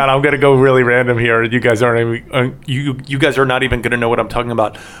 Oh my God, I'm gonna go really random here. You guys aren't even, you guys are not even gonna know what I'm talking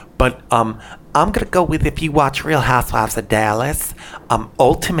about. But I'm gonna go with, if you watch Real Housewives of Dallas,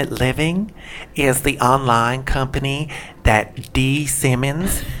 Ultimate Living is the online company that Dee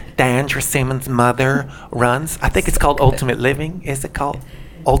Simmons, Dandra Simmons' mother, runs. I think it's called Ultimate Living. Is it called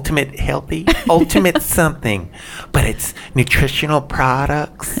Ultimate Healthy? Ultimate something. But it's nutritional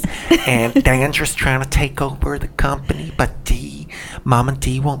products, and Dandra's trying to take over the company, but Mama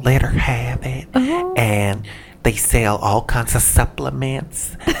D won't let her have it. And they sell all kinds of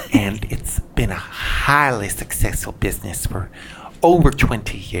supplements, and it's been a highly successful business for over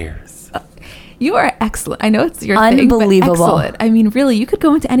 20 years. You are excellent. I know it's your Unbelievable. thing, but excellent. I mean, really, you could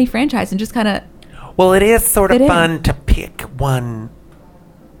go into any franchise and just kind of. Well, it is sort of It is. fun to pick one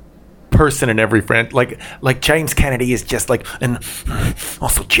person in every friend. Like James Kennedy is just like, and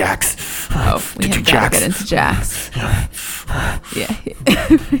also Jax. Oh, we Did you have got to Jax? get into Jax.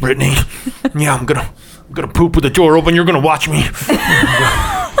 Yeah. Brittany, yeah, I'm gonna poop with the door open. You're gonna watch me.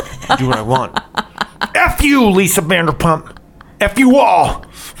 Do what I want. F you, Lisa Vanderpump. F you all.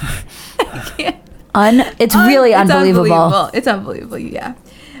 it's really unbelievable. It's unbelievable. Yeah.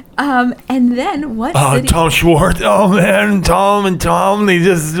 And then what? city- Tom Schwartz. Oh man, Tom and Tom, they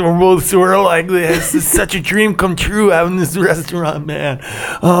just were both sort of like this. It's such a dream come true having this restaurant, man.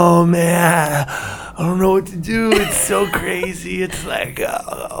 Oh man, I don't know what to do. It's so crazy. It's like,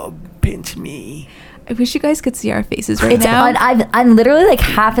 oh, pinch me. I wish you guys could see our faces right now. I'm literally like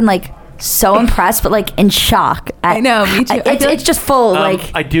half in like so impressed, but like in shock. I know, me too. I feel like- It's just full like.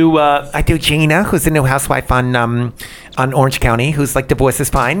 I do Gina, who's the new housewife on Orange County, who's like, divorce is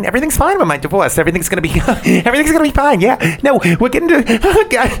fine. Everything's fine with my divorce. Everything's gonna be fine. Yeah. No, we're getting to.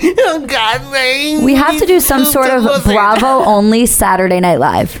 Oh God, man. We have to do some sort of Bravo only Saturday Night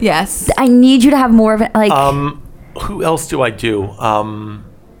Live. Yes. I need you to have more of it. Like, Who else do I do?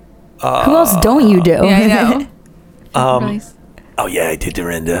 who else don't you do? Yeah, I know. Oh yeah, I did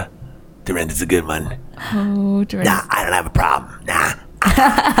Dorinda. Dorinda's a good one. Oh, Dorinda. Nah, I don't have a problem. Nah.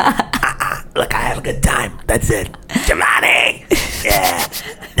 Look, I have a good time. That's it. Giovanni. Yeah.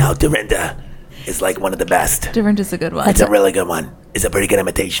 No, Dorinda is like one of the best. Dorinda's a good one. It's a really good one. It's a pretty good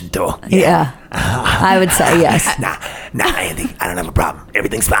imitation tool. Yeah. I would say yes. Nah, Andy. I don't have a problem.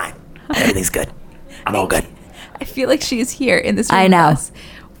 Everything's fine. Everything's good. I'm all good. I feel like she is here in this room I know. with us.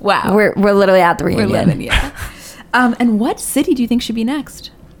 Wow. We're literally at the We're reunion. living, yeah. And what city do you think should be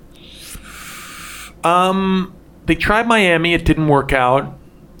next? They tried Miami. It didn't work out.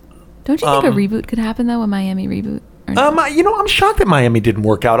 Don't you think a reboot could happen though? A Miami reboot? Or no? I'm shocked that Miami didn't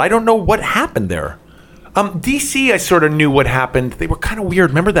work out. I don't know what happened there. DC, I sort of knew what happened. They were kind of weird.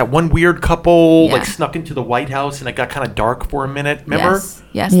 Remember that one weird couple Yeah. like snuck into the White House and it got kind of dark for a minute? Remember?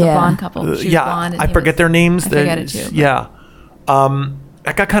 Yes, the Yeah. blonde couple. She was Yeah, blonde and I he forget was- their names. I forget it too. but- Yeah.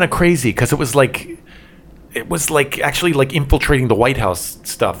 That got kind of crazy because it was like actually like infiltrating the White House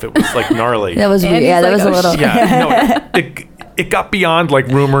stuff. It was like gnarly. That was weird. Andy's Yeah, that like, was a oh, little. shit. Yeah, no, it got beyond like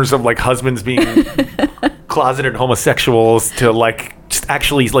rumors of like husbands being closeted homosexuals to like just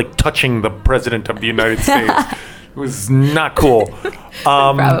actually like touching the president of the United States. It was not cool.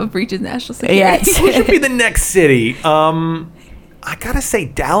 Bravo breaches national security. Yes. What should be the next city? I gotta say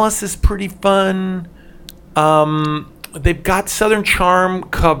Dallas is pretty fun. They've got Southern Charm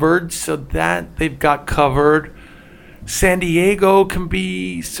covered, so that they've got covered. San Diego can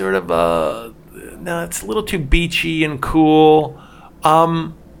be sort of no, it's a little too beachy and cool.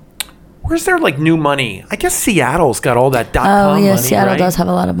 Where's their like new money? I guess Seattle's got all that Oh .com yeah, money, Seattle right? does have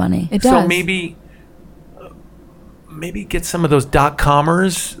a lot of money. It does. So maybe get some of those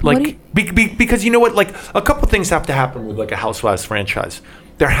 .comers, What do like because you know what, like a couple things have to happen with like a Housewives franchise.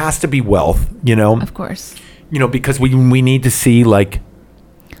 There has to be wealth, you know. Of course. because we need to see like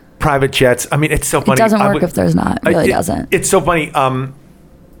private jets. I mean, it's so funny. It doesn't work if there's not. It really doesn't. It's so funny. Oh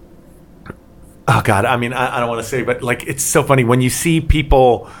God. I mean, I don't want to say, but like, it's so funny when you see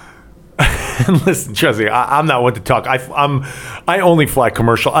people. Listen, Chelsea, I'm not one to talk. I only fly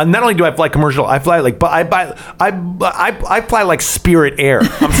commercial. Not only do I fly commercial, I fly like, but I fly like Spirit Air.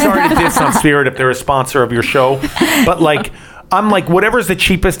 I'm sorry to diss on Spirit if they're a sponsor of your show, but like. I'm like, whatever's the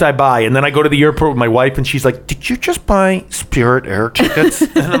cheapest I buy. And then I go to the airport with my wife and she's like, did you just buy Spirit Air tickets?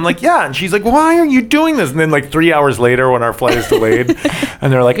 And I'm like, yeah. And she's like, why are you doing this? And then like 3 hours later when our flight is delayed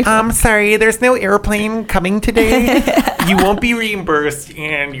and they're like, I'm sorry, there's no airplane coming today. You won't be reimbursed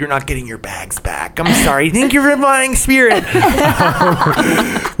and you're not getting your bags back. I'm sorry. Thank you for buying Spirit.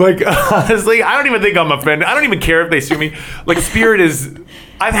 Like, honestly, I don't even think I'm offended. I don't even care if they sue me. Like, Spirit is,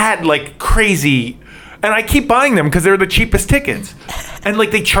 I've had like crazy... And I keep buying them because they're the cheapest tickets. And like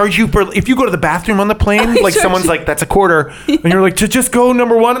they charge you for, if you go to the bathroom on the plane, like someone's like, that's $0.25. And you're like, just go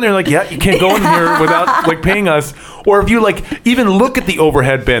number one. And they're like, yeah, you can't go in here without like paying us. Or if you like even look at the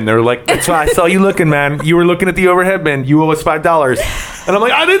overhead bin, they're like, that's why I saw you looking, man. You were looking at the overhead bin. You owe us $5. And I'm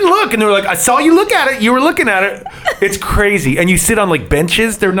like, I didn't look. And they're like, I saw you look at it. You were looking at it. It's crazy. And you sit on like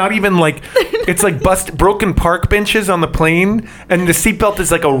benches. They're not even like, it's like broken park benches on the plane. And the seatbelt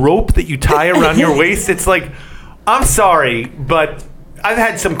is like a rope that you tie around your waist. It's like, I'm sorry, but I've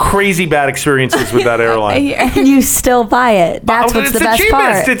had some crazy bad experiences with that airline. And you still buy it. That's what's the best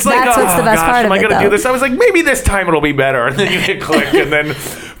part. It's like, that's what's the best part am of I it, going to do this? I was like, maybe this time it'll be better. And then you hit click, and then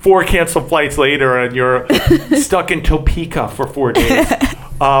 4 canceled flights later, and you're stuck in Topeka for 4 days.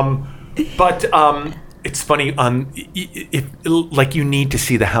 But it's funny. If like you need to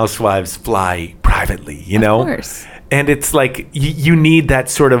see the housewives fly privately, you know. Of course. And it's like you need that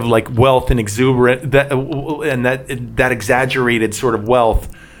sort of like wealth and exuberant that exaggerated sort of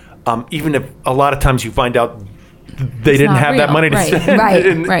wealth, even if a lot of times you find out they didn't have that money to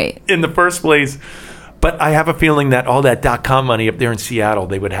spend in the first place. But I have a feeling that all that .com money up there in Seattle,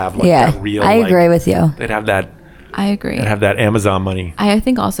 they would have like that real. I agree with you. They'd have that. I agree. They'd have that Amazon money. I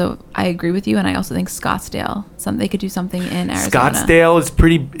think also I agree with you, and I also think Scottsdale. They could do something in Arizona. Scottsdale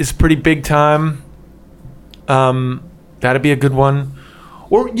is pretty big time. That'd be a good one.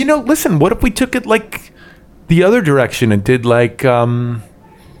 Or, listen, what if we took it like the other direction and did like, real,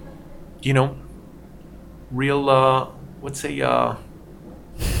 let's say, I'm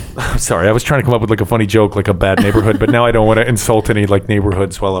sorry, I was trying to come up with like a funny joke, like a bad neighborhood, but now I don't want to insult any like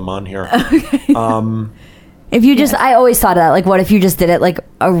neighborhoods while I'm on here. Okay. If you just, I always thought of that. Like, what if you just did it like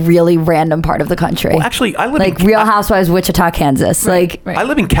a really random part of the country? Well, actually, I live like Real Housewives, Wichita, Kansas. Right. I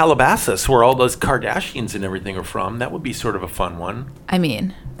live in Calabasas, where all those Kardashians and everything are from. That would be sort of a fun one. I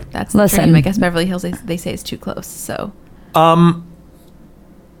mean, that's the dream. I guess Beverly Hills, they say is too close. So, you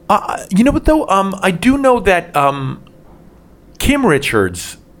know what though? I do know that Kim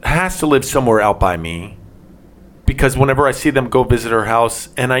Richards has to live somewhere out by me, because whenever I see them go visit her house,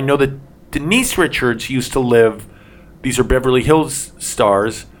 and I know that Denise Richards used to live, these are Beverly Hills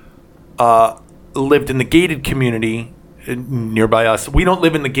stars, lived in the gated community nearby us. We don't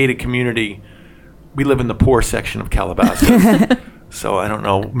live in the gated community. We live in the poor section of Calabasas. So I don't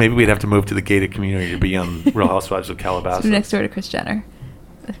know. Maybe we'd have to move to the gated community to be on Real Housewives of Calabasas. So next door to Kris Jenner.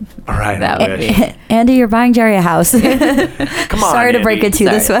 All right. That would be. Andy, you're buying Jerry a house. Come on, Sorry to Andy. break it to you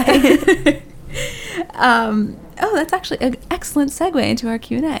this way. Oh, that's actually an excellent segue into our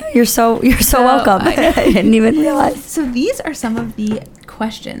Q&A. You're so welcome. I didn't even realize. So these are some of the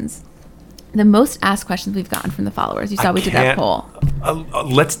questions, the most asked questions we've gotten from the followers. You saw we did that poll.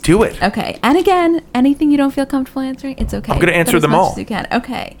 Let's do it. Okay. And again, anything you don't feel comfortable answering, it's okay. I'm going to answer them all. As you can.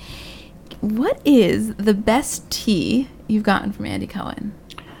 Okay. What is the best tea you've gotten from Andy Cohen?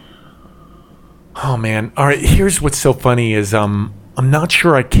 Oh, man. All right. Here's what's so funny is I'm not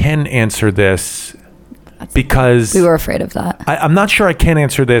sure I can answer this. Because we were afraid of that. I'm not sure I can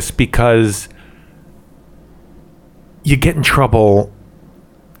answer this because you get in trouble.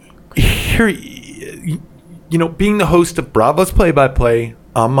 Here, being the host of Bravo's Play-by-Play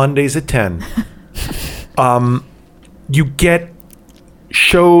on Mondays at 10, you get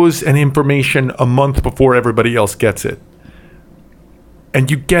shows and information a month before everybody else gets it.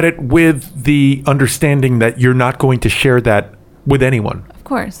 And you get it with the understanding that you're not going to share that with anyone. Of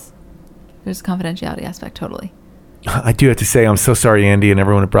course. There's a confidentiality aspect, totally. I do have to say, I'm so sorry, Andy and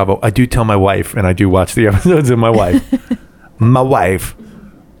everyone at Bravo. I do tell my wife, and I do watch the episodes of my wife. My wife.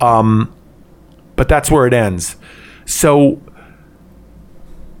 But that's where it ends. So,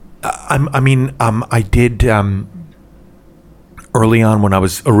 I did, early on when I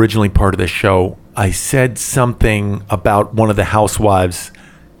was originally part of this show, I said something about one of the housewives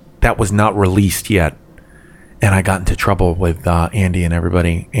that was not released yet. and I got into trouble with Andy and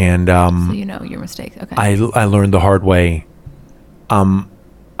everybody. And So you know your mistakes. Okay. I learned the hard way.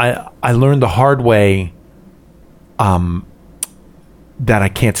 I learned the hard way that I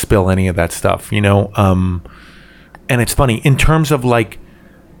can't spill any of that stuff, you know? And it's funny, in terms of like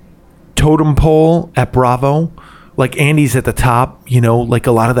totem pole at Bravo, like Andy's at the top, you know, like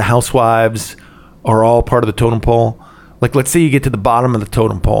a lot of the housewives are all part of the totem pole. Like, let's say you get to the bottom of the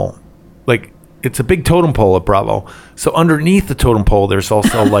totem pole. Like, it's a big totem pole at Bravo. So underneath the totem pole, there's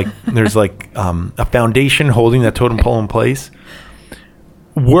also like, a foundation holding that totem pole in place.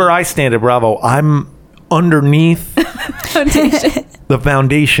 Where I stand at Bravo, I'm underneath the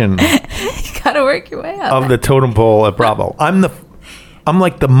foundation You gotta work your way up. of the totem pole at Bravo. I'm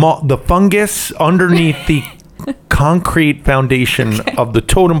like the fungus underneath the concrete foundation of the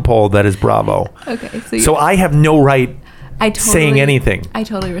totem pole that is Bravo. Okay. So I have no right I totally, saying anything. I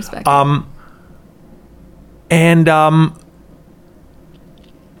totally respect it. And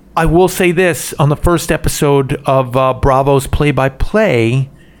I will say this, on the first episode of Bravo's Play-by-Play,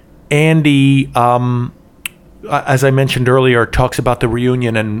 Andy, as I mentioned earlier, talks about the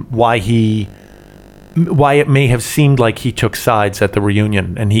reunion and why it may have seemed like he took sides at the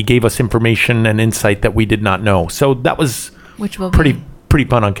reunion, and he gave us information and insight that we did not know. So that was Which will pretty be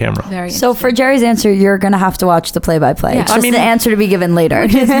fun on camera. very So for Jerry's answer, you're going to have to watch the play-by-play. Yeah. It's I just mean- an answer to be given later.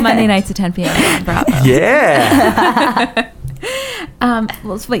 It's Monday nights at 10 p.m. on Bravo. Yeah.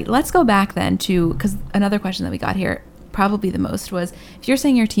 Well, wait, let's go back then to, because another question that we got here, probably the most, was if you're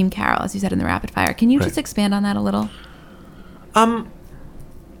saying you're Team Carol, as you said in the rapid fire, can you Right. just expand on that a little?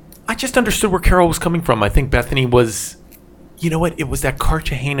 I just understood where Carol was coming from. I think Bethany was, you know what? It was that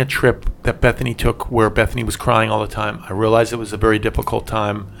Cartagena trip that Bethany took where Bethany was crying all the time. I realized it was a very difficult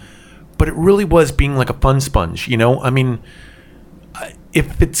time, but it really was being like a fun sponge, you know? I mean,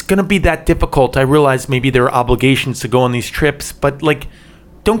 if it's going to be that difficult, I realize maybe there are obligations to go on these trips, but like,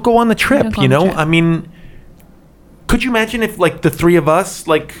 don't go on the trip, Don't go you on the know? trip. I mean, could you imagine if like the three of us,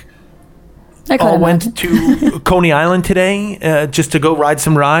 like, I could all imagine. went to Coney Island today just to go ride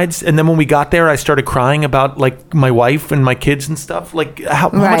some rides, and then when we got there, I started crying about like my wife and my kids and stuff. Like, how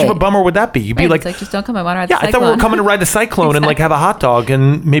much of a Right. bummer would that be? You'd be Right, like, it's just don't come. I want to ride yeah, the I thought we Cyclone. were coming to ride the Cyclone and like have a hot dog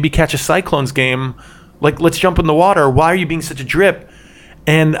and maybe catch a Cyclones game. Like, let's jump in the water. Why are you being such a drip?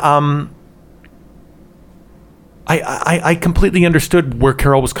 And I completely understood where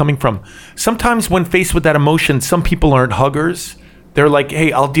Carol was coming from. Sometimes when faced with that emotion, some people aren't huggers. They're like,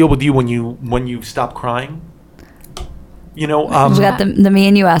 "Hey, I'll deal with you when you stop crying." You know, We got the me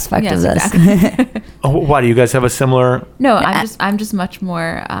and you aspect Yes, of this. exactly. why do you guys have a similar? No, I'm just much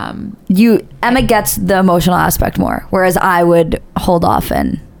more. Emma gets the emotional aspect more, whereas I would hold off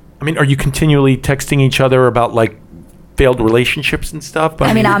and. I mean, are you continually texting each other about like failed relationships and stuff?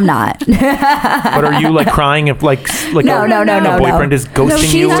 I mean, I'm not. But are you like crying if like No, a boyfriend is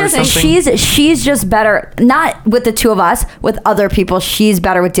ghosting you or something? She's just better, not with the two of us, with other people. She's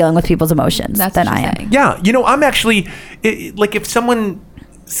better with dealing with people's emotions That's than what I she's am. saying. Yeah, you know, I'm actually like, if someone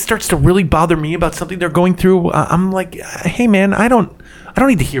starts to really bother me about something they're going through, I'm like, hey man, I don't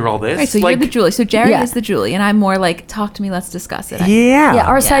need to hear all this. Right, so like, you're the Julie. So Jerry Yeah. is the Julie, and I'm more like, talk to me, let's discuss it. yeah, Yeah,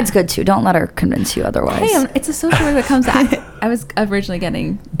 our side's good too. Don't let her convince you otherwise. Hey, it's a social work that comes out. I was originally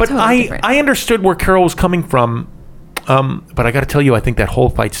getting But totally different. I understood where Carol was coming from. But I got to tell you, I think that whole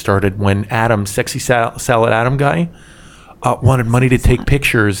fight started when Adam, sexy salad Adam guy, wanted money to take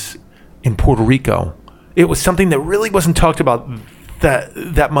pictures in Puerto Rico. It was something that really wasn't talked about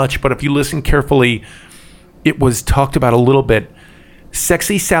that much, but if you listen carefully, it was talked about a little bit.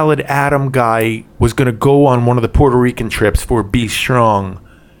 Sexy salad Adam guy was going to go on one of the Puerto Rican trips for Be Strong,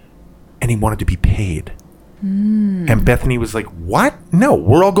 and he wanted to be paid. And Bethany was like, what? No,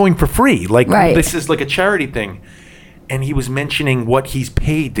 we're all going for free. Like, Right. this is like a charity thing. And he was mentioning what he's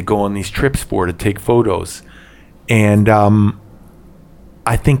paid to go on these trips for, to take photos. And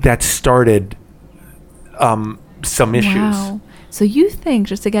I think that started some issues. Wow. So you think,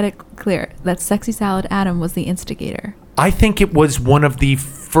 just to get it clear, that Sexy Salad Adam was the instigator? I think it was one of the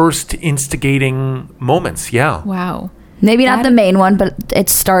first instigating moments. Yeah. Wow. Maybe not That- the main one, but it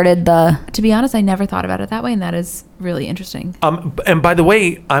started the. To be honest, I never thought about it that way, and that is really interesting. And by the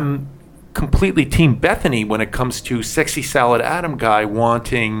way, I'm completely team Bethany when it comes to Sexy Salad Adam guy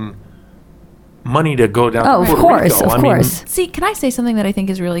wanting money to go down Oh, to of Puerto course, Rico. of I mean, course. See, can I say something that I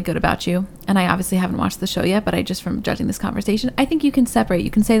think is really good about you? And I obviously haven't watched the show yet, but I just, from judging this conversation, I think you can separate. You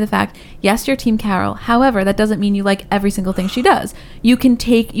can say the fact, yes, you're Team Carol. However, that doesn't mean you like every single thing she does. You can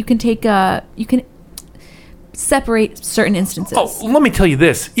separate certain instances. Oh, let me tell you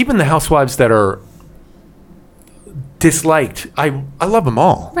this. Even the housewives that are disliked. I love them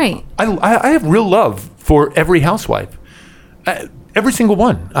all. Right. I have real love for every housewife, every single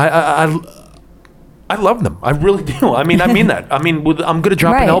one. I love them. I really do. I mean that. I mean, I'm gonna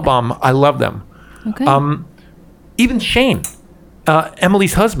drop an L-bomb. I love them. Okay. Even Shane,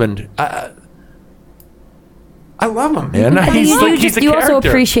 Emily's husband. I love him, man. He's a you character. also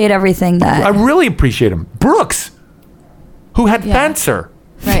appreciate everything that I really appreciate him. Brooks, who had Fencer.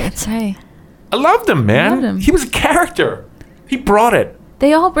 Right. Right. I loved him, man. Loved him. He was a character. He brought it.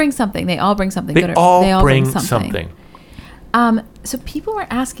 They all bring something. They all bring something. They good. all bring something. So people were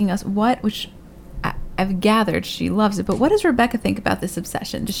asking us which I've gathered she loves it, but what does Rebecca think about this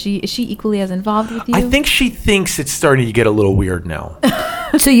obsession? Is she equally as involved with you? I think she thinks it's starting to get a little weird now.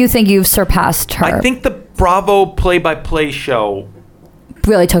 So you think you've surpassed her? I think the Bravo play-by-play show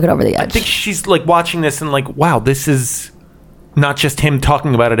really took it over the edge. I think she's like watching this and like, wow, this is not just him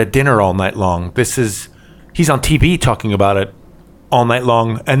talking about it at dinner all night long. He's on TV talking about it all night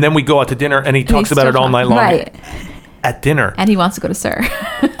long, and then we go out to dinner and he talks about it all night long at dinner. And he wants to go to Sir.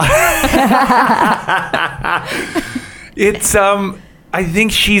 It's I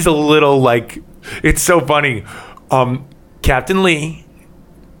think she's a little like, it's so funny. Captain Lee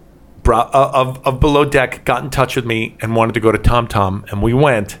of Below Deck got in touch with me and wanted to go to Tom Tom, and we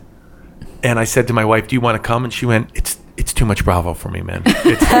went. And I said to my wife, "Do you want to come?" And she went, "It's too much Bravo for me, man.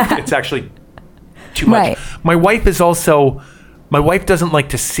 It's actually too much." Right. My wife doesn't like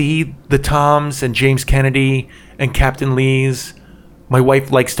to see the Toms and James Kennedy and Captain Lee's. My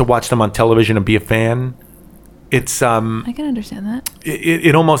wife likes to watch them on television and be a fan. It's I can understand that.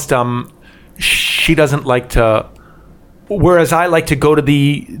 It almost she doesn't like to. Whereas I like to go to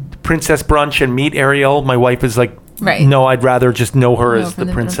the Princess Brunch and meet Ariel. My wife is like, right. No, I'd rather just know her as the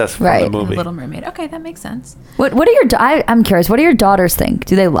princess from the movie. Little Mermaid. Okay, that makes sense. What are your I'm curious, what do your daughters think?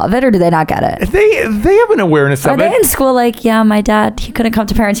 Do they love it or do they not get it? They have an awareness of it. Are they in school like, yeah, my dad, he couldn't come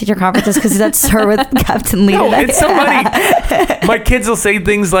to parent-teacher conferences because that's her with Captain Lee today? It's so funny. My kids will say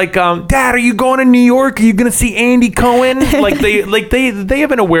things like, Dad, are you going to New York? Are you going to see Andy Cohen? They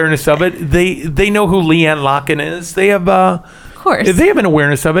have an awareness of it. They know who Leanne Locken is. They have of course. They have an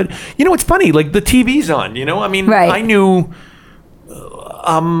awareness of it. You know, it's funny, like the TV's on, you know? I mean, I knew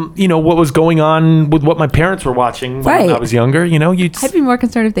what was going on with what my parents were watching when I was younger, you know? I'd be more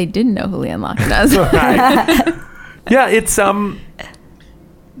concerned if they didn't know who Leanne Locken is. Right. Yeah,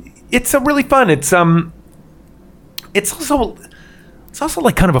 it's a really fun. It's also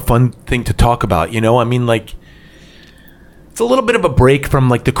like kind of a fun thing to talk about, you know? I mean, like, it's a little bit of a break from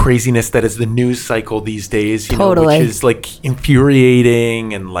like the craziness that is the news cycle these days, you know, which is like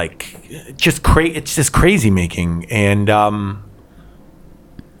infuriating and like it's just crazy making. And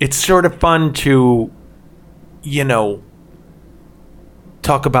it's sort of fun to, you know,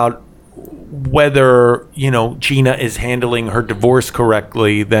 talk about whether, you know, Gina is handling her divorce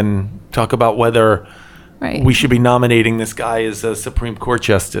correctly, then talk about whether we should be nominating this guy as a Supreme Court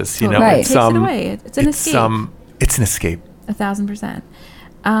justice, you know. It takes it away. It's an escape. It's an escape. 1,000%.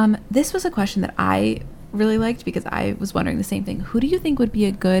 This was a question that I really liked because I was wondering the same thing. Who do you think would be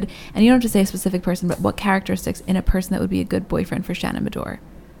a good, and you don't have to say a specific person, but what characteristics in a person that would be a good boyfriend for Shannon Beador?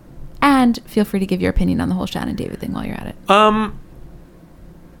 And feel free to give your opinion on the whole Shannon David thing while you're at it.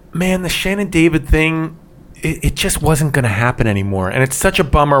 Man, the Shannon David thing, it just wasn't going to happen anymore. And it's such a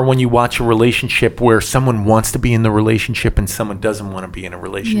bummer when you watch a relationship where someone wants to be in the relationship and someone doesn't want to be in a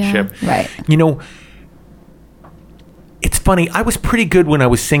relationship. Yeah, right. You know, it's funny. I was pretty good when I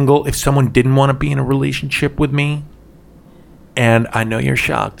was single if someone didn't want to be in a relationship with me. And I know you're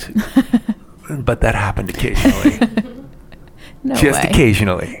shocked, but that happened occasionally. No Just way.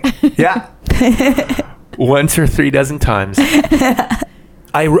 Occasionally. Yeah. Once or 3 dozen times.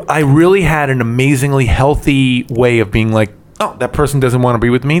 I really had an amazingly healthy way of being like, oh, that person doesn't want to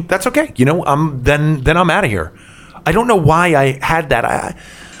be with me. That's okay. You know, then I'm out of here. I don't know why I had that.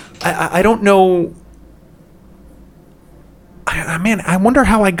 I don't know. I wonder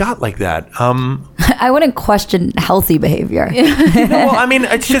how I got like that. I wouldn't question healthy behavior. Well, I mean,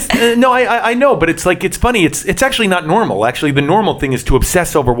 it's just no. I know, but it's like it's funny. It's actually not normal. Actually, the normal thing is to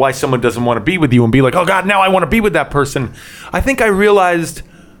obsess over why someone doesn't want to be with you and be like, oh God, now I want to be with that person. I think I realized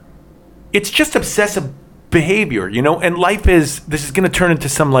it's just obsessive behavior, you know. And this is going to turn into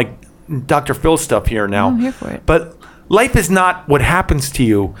some like Dr. Phil stuff here now. I'm here for it. But life is not what happens to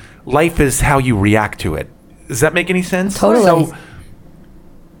you. Life is how you react to it. Does that make any sense? Totally.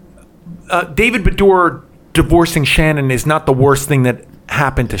 So, David Beador divorcing Shannon is not the worst thing that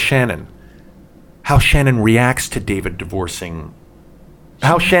happened to Shannon. How Shannon reacts to David divorcing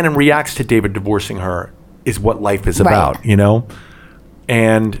her is what life is about, you know?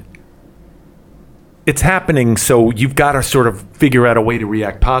 And it's happening. So you've got to sort of figure out a way to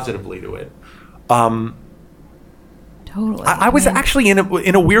react positively to it. Totally. I was actually in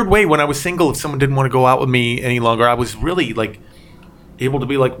a weird way when I was single. If someone didn't want to go out with me any longer, I was really like able to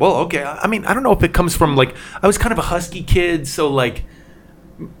be like, well, okay. I mean, I don't know if it comes from like I was kind of a husky kid, so like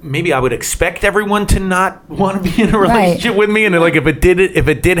maybe I would expect everyone to not want to be in a relationship with me, and like if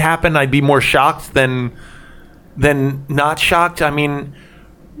it did happen, I'd be more shocked than not shocked. I mean,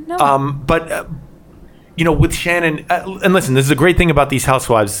 No. but you know, with Shannon, and listen, this is a great thing about these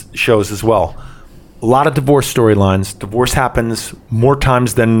Housewives shows as well. A lot of divorce storylines. Divorce happens more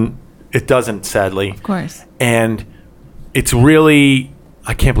times than it doesn't, sadly. Of course. And it's really,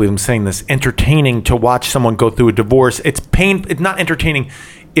 I can't believe I'm saying this, entertaining to watch someone go through a divorce. It's not entertaining.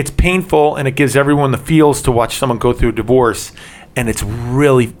 It's painful, and it gives everyone the feels to watch someone go through a divorce. And it's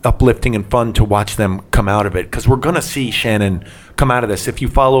really uplifting and fun to watch them come out of it, because we're going to see Shannon come out of this. If you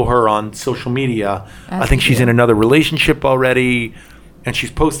follow her on social media, I think she's in another relationship already, and she's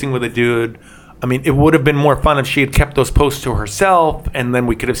posting with a dude. I mean, it would have been more fun if she had kept those posts to herself, and then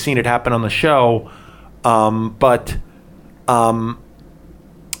we could have seen it happen on the show. But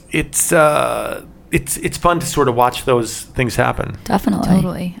it's fun to sort of watch those things happen. Definitely.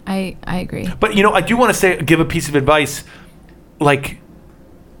 Totally. I agree. But, you know, I do want to give a piece of advice. Like,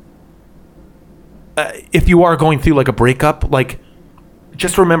 if you are going through like a breakup, like,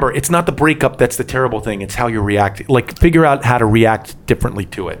 just remember, it's not the breakup that's the terrible thing. It's how you react. Like, figure out how to react differently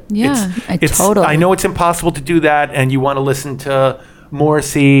to it. Yeah. Totally. I know it's impossible to do that, and you want to listen to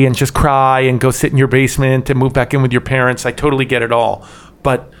Morrissey and just cry and go sit in your basement and move back in with your parents. I totally get it all.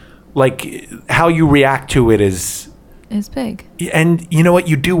 But, like, how you react to it is big. And you know what?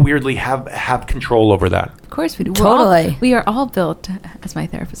 You do weirdly have control over that. Of course we do. Totally. We are all built, as my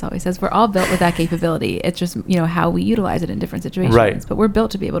therapist always says, we're all built with that capability. It's just, you know, how we utilize it in different situations. Right. But we're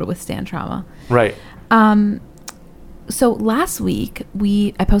built to be able to withstand trauma. Right. So last week,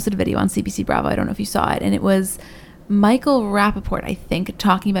 I posted a video on CBC Bravo. I don't know if you saw it. And it was Michael Rappaport, I think,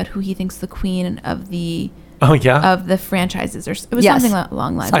 talking about who he thinks the queen of the franchises, or it was something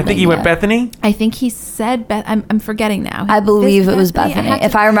along lines. I think he went Bethany. I think he said Beth. I'm forgetting now. I believe it was Bethany,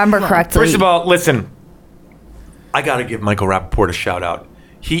 if I remember correctly. First of all, listen, I got to give Michael Rappaport a shout out.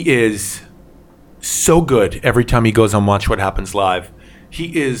 He is so good every time he goes on Watch What Happens Live.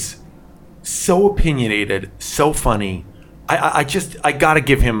 He is so opinionated, so funny. I got to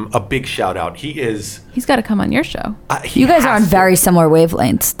give him a big shout out. He's got to come on your show. You guys are on very similar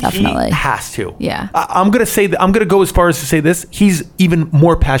wavelengths, definitely. He has to. Yeah. I'm going to go as far as to say this. He's even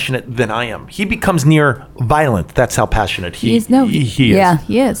more passionate than I am. He becomes near violent. That's how passionate he is. Yeah.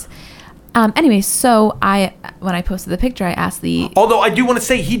 He is. Anyway, so when I posted the picture, I asked Although I do want to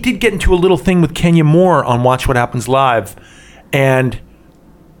say he did get into a little thing with Kenya Moore on Watch What Happens Live, and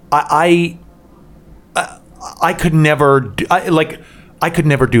I could never I could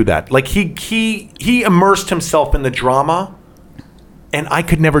never do that. Like he immersed himself in the drama, and I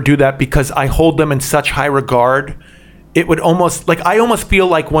could never do that because I hold them in such high regard. It would almost I almost feel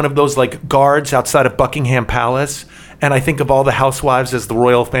like one of those like guards outside of Buckingham Palace, and I think of all the housewives as the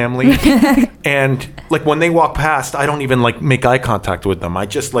royal family. And like when they walk past, I don't even like make eye contact with them. I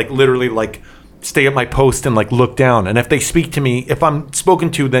just like literally like stay at my post and like look down. And if they speak to me, if I'm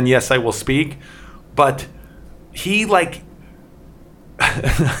spoken to, then yes, I will speak. But he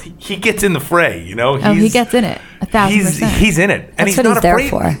he gets in the fray, you know. He gets in it 1,000%. He's in it, and That's he's what not he's there afraid.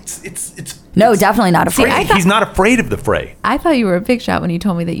 for. It's Definitely not afraid. He's not afraid of the fray. I thought you were a big shot when you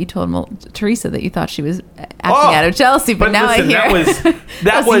told me that you told Teresa that you thought she was acting out of jealousy, but now listen, I hear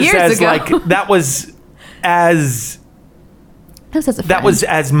that was as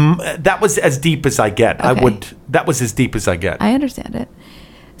deep as I get. Okay. That was as deep as I get. I understand it.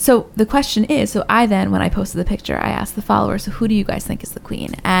 So the question is, when I posted the picture, I asked the followers, so who do you guys think is the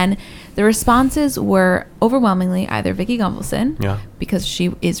queen? And the responses were overwhelmingly either Vicky Gunvalson, because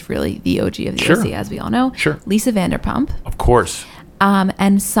she is really the OG of the OC, as we all know. Sure. Lisa Vanderpump. Of course.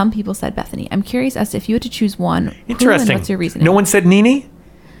 And some people said Bethany. I'm curious as to if you had to choose one, interesting. Who and what's your reasoning? No one said Nene?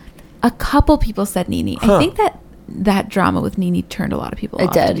 A couple people said Nene. I think that drama with Nene turned a lot of people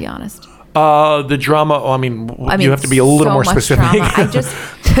off, to be honest. The drama. You have to be a little more specific.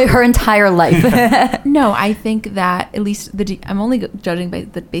 Her entire life. No, I think that at least I'm only judging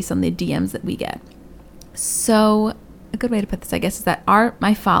based on the DMs that we get. So a good way to put this, I guess, is that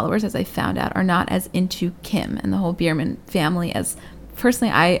my followers, as I found out, are not as into Kim and the whole Bierman family as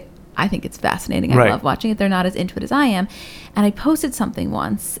personally I think it's fascinating. I love watching it. They're not as into it as I am. And I posted something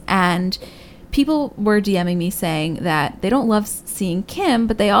once, and people were DMing me saying that they don't love seeing Kim,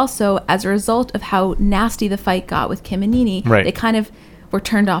 but they also, as a result of how nasty the fight got with Kim and Nene, they kind of were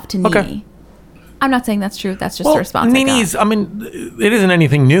turned off to Nene. I'm not saying that's true. That's just the response Nini's, I got. I mean, it isn't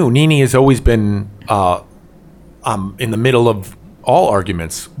anything new. Nini has always been in the middle of all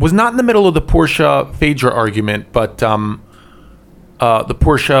arguments. Was not in the middle of the Portia Phaedra argument, but the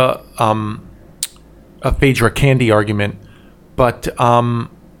Portia Phaedra Candy argument. But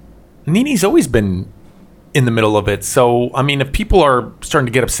Nini's always been in the middle of it. So, I mean, if people are starting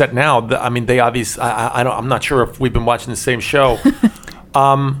to get upset now, I mean, they obviously, I'm not sure if we've been watching the same show.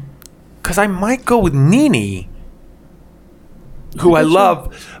 Because I might go with Nini, who I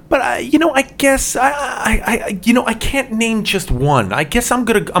love, but I guess I can't name just one. I guess I'm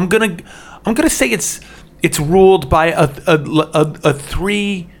gonna say it's ruled by a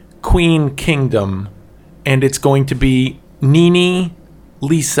 3-queen kingdom, and it's going to be Nini,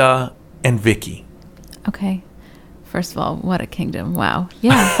 Lisa, and Vicky. Okay. First of all, what a kingdom. Wow.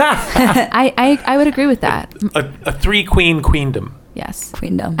 Yeah. I would agree with that. A 3-queen queendom. Yes.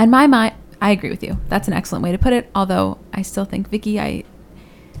 Queendom. And I agree with you. That's an excellent way to put it. Although I still think Vicky,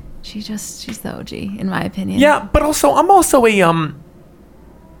 she's the OG in my opinion. Yeah, but also I'm also I'm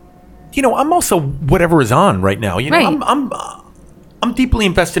also whatever is on right now. Right. I'm deeply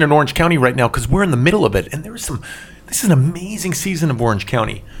invested in Orange County right now because we're in the middle of it, and this is an amazing season of Orange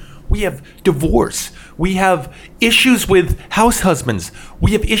County. We have divorce. We have issues with house husbands.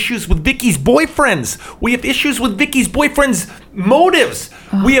 We have issues with Vicky's boyfriends. We have issues with Vicky's boyfriends' motives.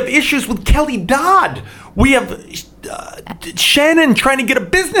 We have issues with Kelly Dodd. We have Shannon trying to get a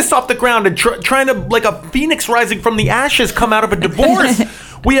business off the ground and trying to, like a phoenix rising from the ashes, come out of a divorce.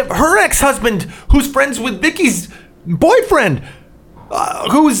 We have her ex-husband who's friends with Vicky's boyfriend.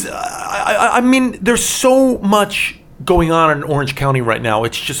 I mean, there's so much going on in Orange County right now.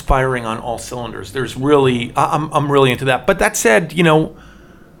 It's just firing on all cylinders. There's really, I'm really into that. But that said, a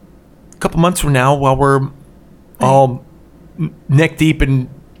couple months from now, while we're all neck deep in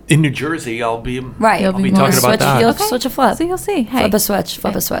New Jersey, I'll be Right. You'll I'll be be more talking about that. You'll switch a flip. So you'll see. Hey. Flip a switch.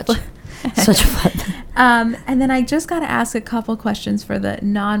 Flip a switch. Switch a flip. And then I just got to ask a couple questions for the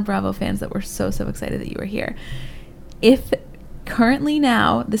non-Bravo fans that were so excited that you were here. If currently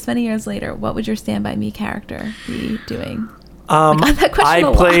now, this many years later, what would your Stand By Me character be doing? I got that question a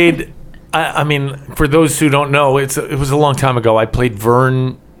lot. played. I mean, for those who don't know, it was a long time ago. I played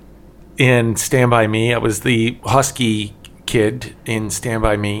Vern in Stand By Me. I was the husky kid in Stand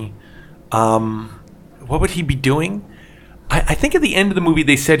By Me. What would he be doing? I think at the end of the movie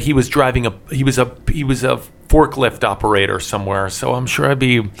they said he was driving he was a forklift operator somewhere. So I'm sure I'd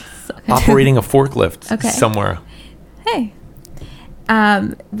be operating a forklift somewhere. Hey.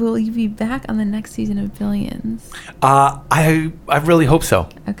 Will you be back on the next season of Billions? I really hope so.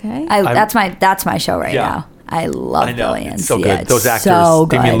 Okay. That's my show right Yeah. now. I love I know. Billions. It's so good. Yeah, Those it's actors, so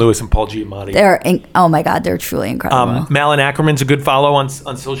Damian good. Lewis and Paul Giamatti. Oh my God, they're truly incredible. Malin Ackerman's a good follow on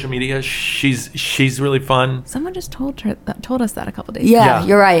social media. She's really fun. Someone just told us that a couple days ago. Yeah,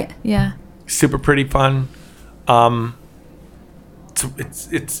 you're right. Yeah. Super pretty fun.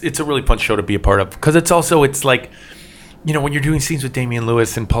 It's a really fun show to be a part of because it's like, when you're doing scenes with Damian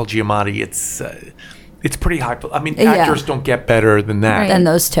Lewis and Paul Giamatti, it's pretty high. I mean, actors don't get better than that. Right. Than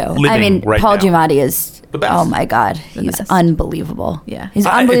those two. Living I mean, right Paul now. Giamatti is The best. Oh my God, he's best. unbelievable. Yeah. He's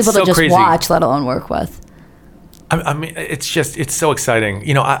It's unbelievable so to just crazy. watch, let alone work with. I mean, it's so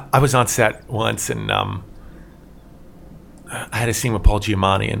exciting. I was on set once and I had a scene with Paul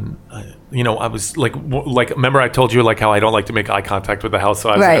Giamatti and I was like remember I told you like how I don't like to make eye contact with the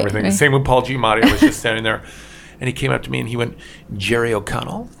housewives Right, and everything. right. Same with Paul Giamatti. I was just standing there and he came up to me and he went, "Jerry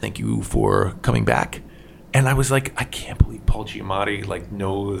O'Connell, thank you for coming back." And I was like, I can't believe Paul Giamatti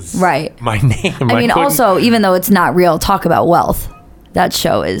knows Right. my name. I mean, also, even though it's not real, Talk About Wealth. That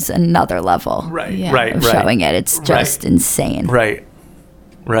show is another level right, Yeah. right, of right, showing it. It's just insane. right.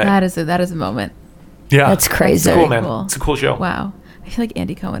 That is a moment. Yeah, That's crazy. It's cool, man. Cool. It's a cool show. Wow. I feel like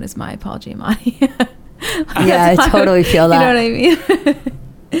Andy Cohen is my Paul Giamatti. Yeah, I totally feel that. You know what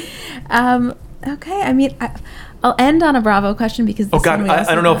I mean? Okay. I mean, I'll end on a Bravo question because Oh this God, one we I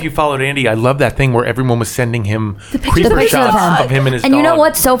also don't know got. if you followed Andy. I love that thing where everyone was sending him creeper The picture shots of him and his and dog. you know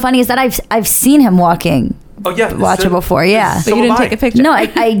what's so funny is that I've seen him walking. Oh yeah, Watch it before, yeah. But you didn't take a picture. No,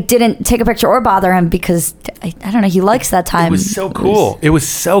 I didn't take a picture or bother him because I don't know. He likes that time. It was so cool. It was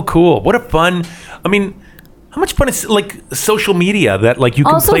so cool. What a fun. I mean, how much fun is social media that you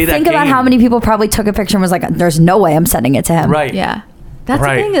can Also, play that think game. about how many people probably took a picture and was like, "There's no way I'm sending it to him." Right. Yeah. That's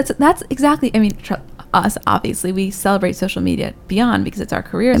Right. the thing. That's exactly, I mean, us, obviously, we celebrate social media beyond because it's our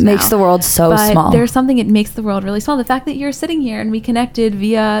careers It makes now. the world so But small. there's something, it makes the world really small. The fact that you're sitting here and we connected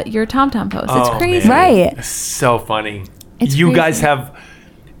via your TomTom post. It's Oh, crazy. man. Right. It's so funny. It's you crazy. guys have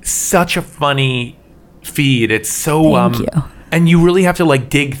such a funny feed. It's so Thank you. and you really have to like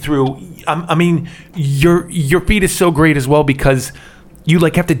dig through. I mean, your feed is so great as well because you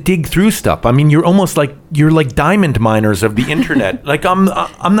like have to dig through stuff. I mean, you're like diamond miners of the internet. Like I'm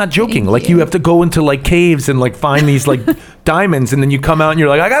not joking. Like you have to go into like caves and like find these like diamonds, and then you come out and you're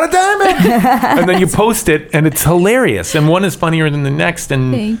like, I got a diamond, and then you post it, and it's hilarious. And one is funnier than the next.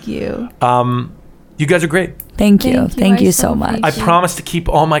 And Thank you. You guys are great. Thank you. Thank you I so much. I promise to keep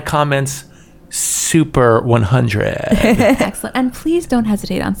all my comments super 100. Excellent. And please don't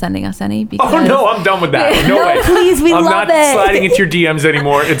hesitate on sending us any because Oh no, I'm done with that. No, No, way. please, we I'm love not it. sliding into your DMs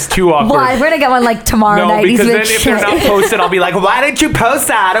anymore. It's too awkward. Why? We're gonna get one like tomorrow No, night. He's because then like, if they're not shit. posted, I'll be like, why didn't you post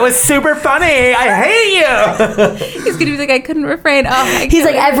that? It was super funny. I hate you. he's gonna be like, I couldn't refrain. Oh my He's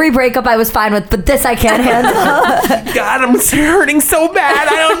like, God. every breakup I was fine with, but this I can't handle. God, I'm hurting so bad.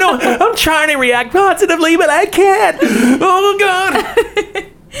 I don't know. I'm trying to react positively, but I can't. Oh God.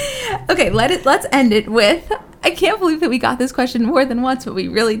 Okay, let's end it with, I can't believe that we got this question more than once, but we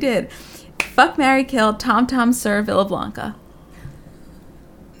really did. Fuck, marry, kill, Tom Tom Sir Villablanca.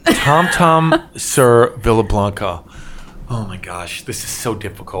 Tom Tom Sir Villablanca. Oh my gosh, this is so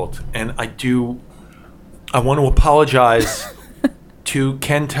difficult. And I want to apologize to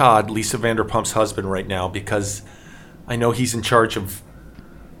Ken Todd, Lisa Vanderpump's husband right now, because I know he's in charge of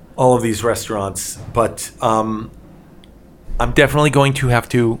all of these restaurants, but I'm definitely going to have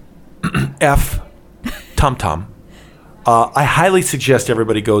to F Tom Tom. I highly suggest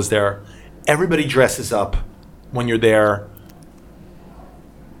everybody goes there. Everybody dresses up when you're there.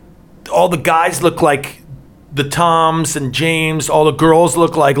 All the guys look like the Toms and James. All the girls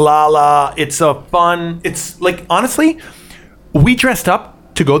look like Lala. It's like, honestly, we dressed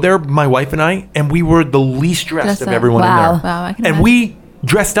up to go there, my wife and I, and we were the least dressed Dressed of up. everyone Wow. in there. Wow, I can And imagine. we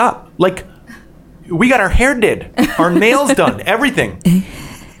dressed up. Like, we got our hair did, our nails done, everything.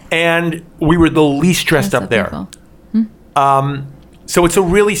 And we were the least dressed up there. People. So it's a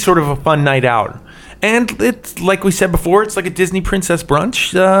really sort of a fun night out. And it's like we said before, it's like a Disney princess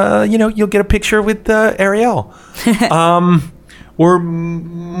brunch. You'll get a picture with Ariel. Or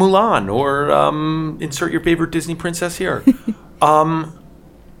Mulan, or insert your favorite Disney princess here.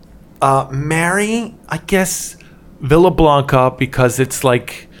 Marry, I guess, Villablanca, because it's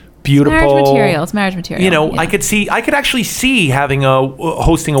like beautiful. Marriage material. It's marriage material. You know, Yeah. I could actually see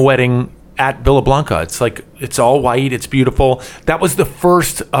hosting a wedding at Villablanca. It's like, it's all white. It's beautiful. That was the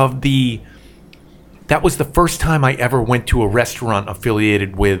first time I ever went to a restaurant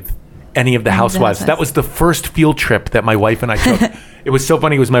affiliated with any of the housewives. That was the first field trip that my wife and I took. It was so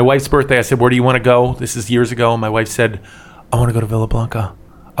funny. It was my wife's birthday. I said, where do you want to go? This is years ago. And my wife said, I want to go to Villablanca.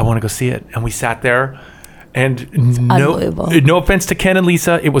 I want to go see it. And we sat there. And no offense to Ken and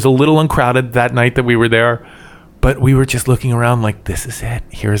Lisa, it was a little uncrowded that night that we were there. But we were just looking around like, this is it.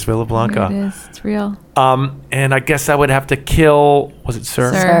 Here's Villablanca. Here it is. It's real. And I guess I would have to kill, was it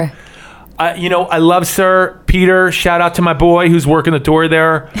Sir? Sir. I love Sir Peter. Shout out to my boy who's working the door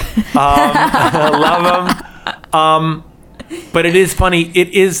there. I love him. But it is funny. It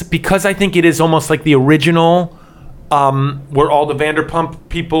is, because I think it is almost like the original, where all the Vanderpump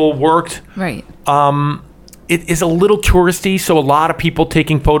people worked. Right. It is a little touristy, so a lot of people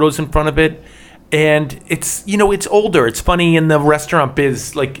taking photos in front of it. And it's, it's older. It's funny in the restaurant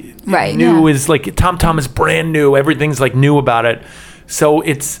biz, like Right. new is like, Tom Tom is brand new. Everything's like new about it. So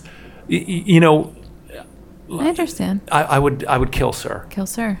it's, I understand. I would kill Sir. Kill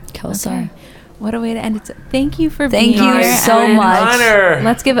Sir. Kill Sir. What a way to end it. Thank you for Thank being you here. so and much. Honor.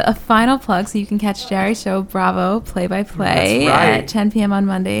 Let's give it a final plug so you can catch Jerry's show, Bravo, play-by-play, That's right. at 10 p.m. on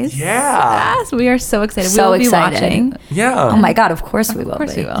Mondays. Yeah. Yes, we are so excited. So we will excited. be watching. Yeah. Oh my God, of course we will. Of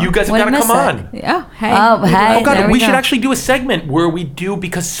course be. we will. You guys have Wouldn't got to miss come it. on. Oh, hey. Oh, We hey. love Oh God, it. we There should go. actually do a segment where we do,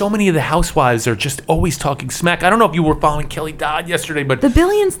 because so many of the housewives are just always talking smack. I don't know if you were following Kelly Dodd yesterday, but The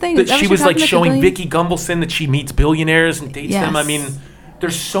Billions thing. that Is that she what was you're like talking about, showing the Vicky Gumbelson that she meets billionaires and dates them. I Yes. mean,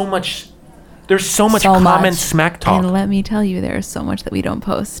 there's so much common much. smack talk. And let me tell you, there is so much that we don't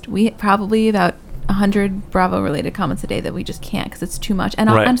post. We probably about 100 Bravo related comments a day that we just can't because it's too much. And,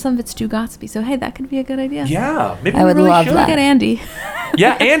 Right. and some of it's too gossipy. So, hey, that could be a good idea. Yeah, maybe I we would really love should. that. Look at Andy.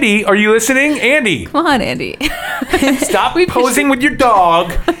 Yeah, Andy, are you listening? Andy, Come on, Andy. stop We posing with your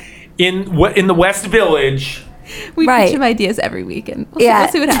dog in the West Village. We Right. pitch him ideas every week, and we'll, Yeah.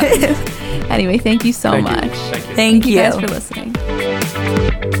 see, we'll see what happens. Anyway, thank you so Thank you. much. Thank you. Thank You you. guys for listening.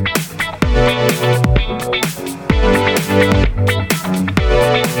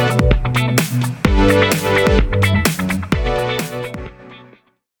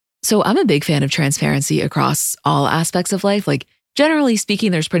 So I'm a big fan of transparency across all aspects of life. Like, generally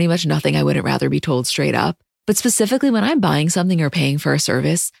speaking, there's pretty much nothing I wouldn't rather be told straight up. But specifically when I'm buying something or paying for a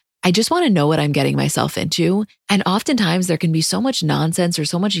service, I just want to know what I'm getting myself into. And oftentimes there can be so much nonsense or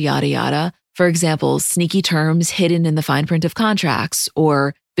so much yada yada. For example, sneaky terms hidden in the fine print of contracts,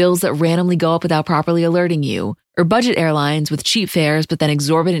 or bills that randomly go up without properly alerting you, or budget airlines with cheap fares but then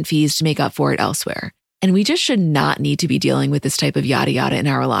exorbitant fees to make up for it elsewhere. And we just should not need to be dealing with this type of yada yada in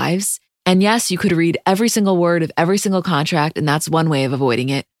our lives. And yes, you could read every single word of every single contract, and that's one way of avoiding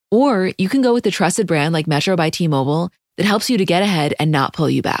it. Or you can go with a trusted brand like Metro by T-Mobile that helps you to get ahead and not pull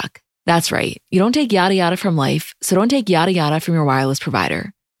you back. That's right. You don't take yada yada from life, so don't take yada yada from your wireless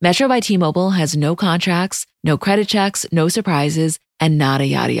provider. Metro by T-Mobile has no contracts, no credit checks, no surprises, and nada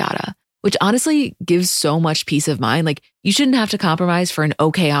yada yada, which honestly gives so much peace of mind. Like, you shouldn't have to compromise for an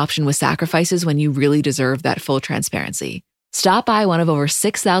okay option with sacrifices when you really deserve that full transparency. Stop by one of over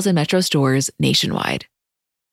 6,000 Metro stores nationwide.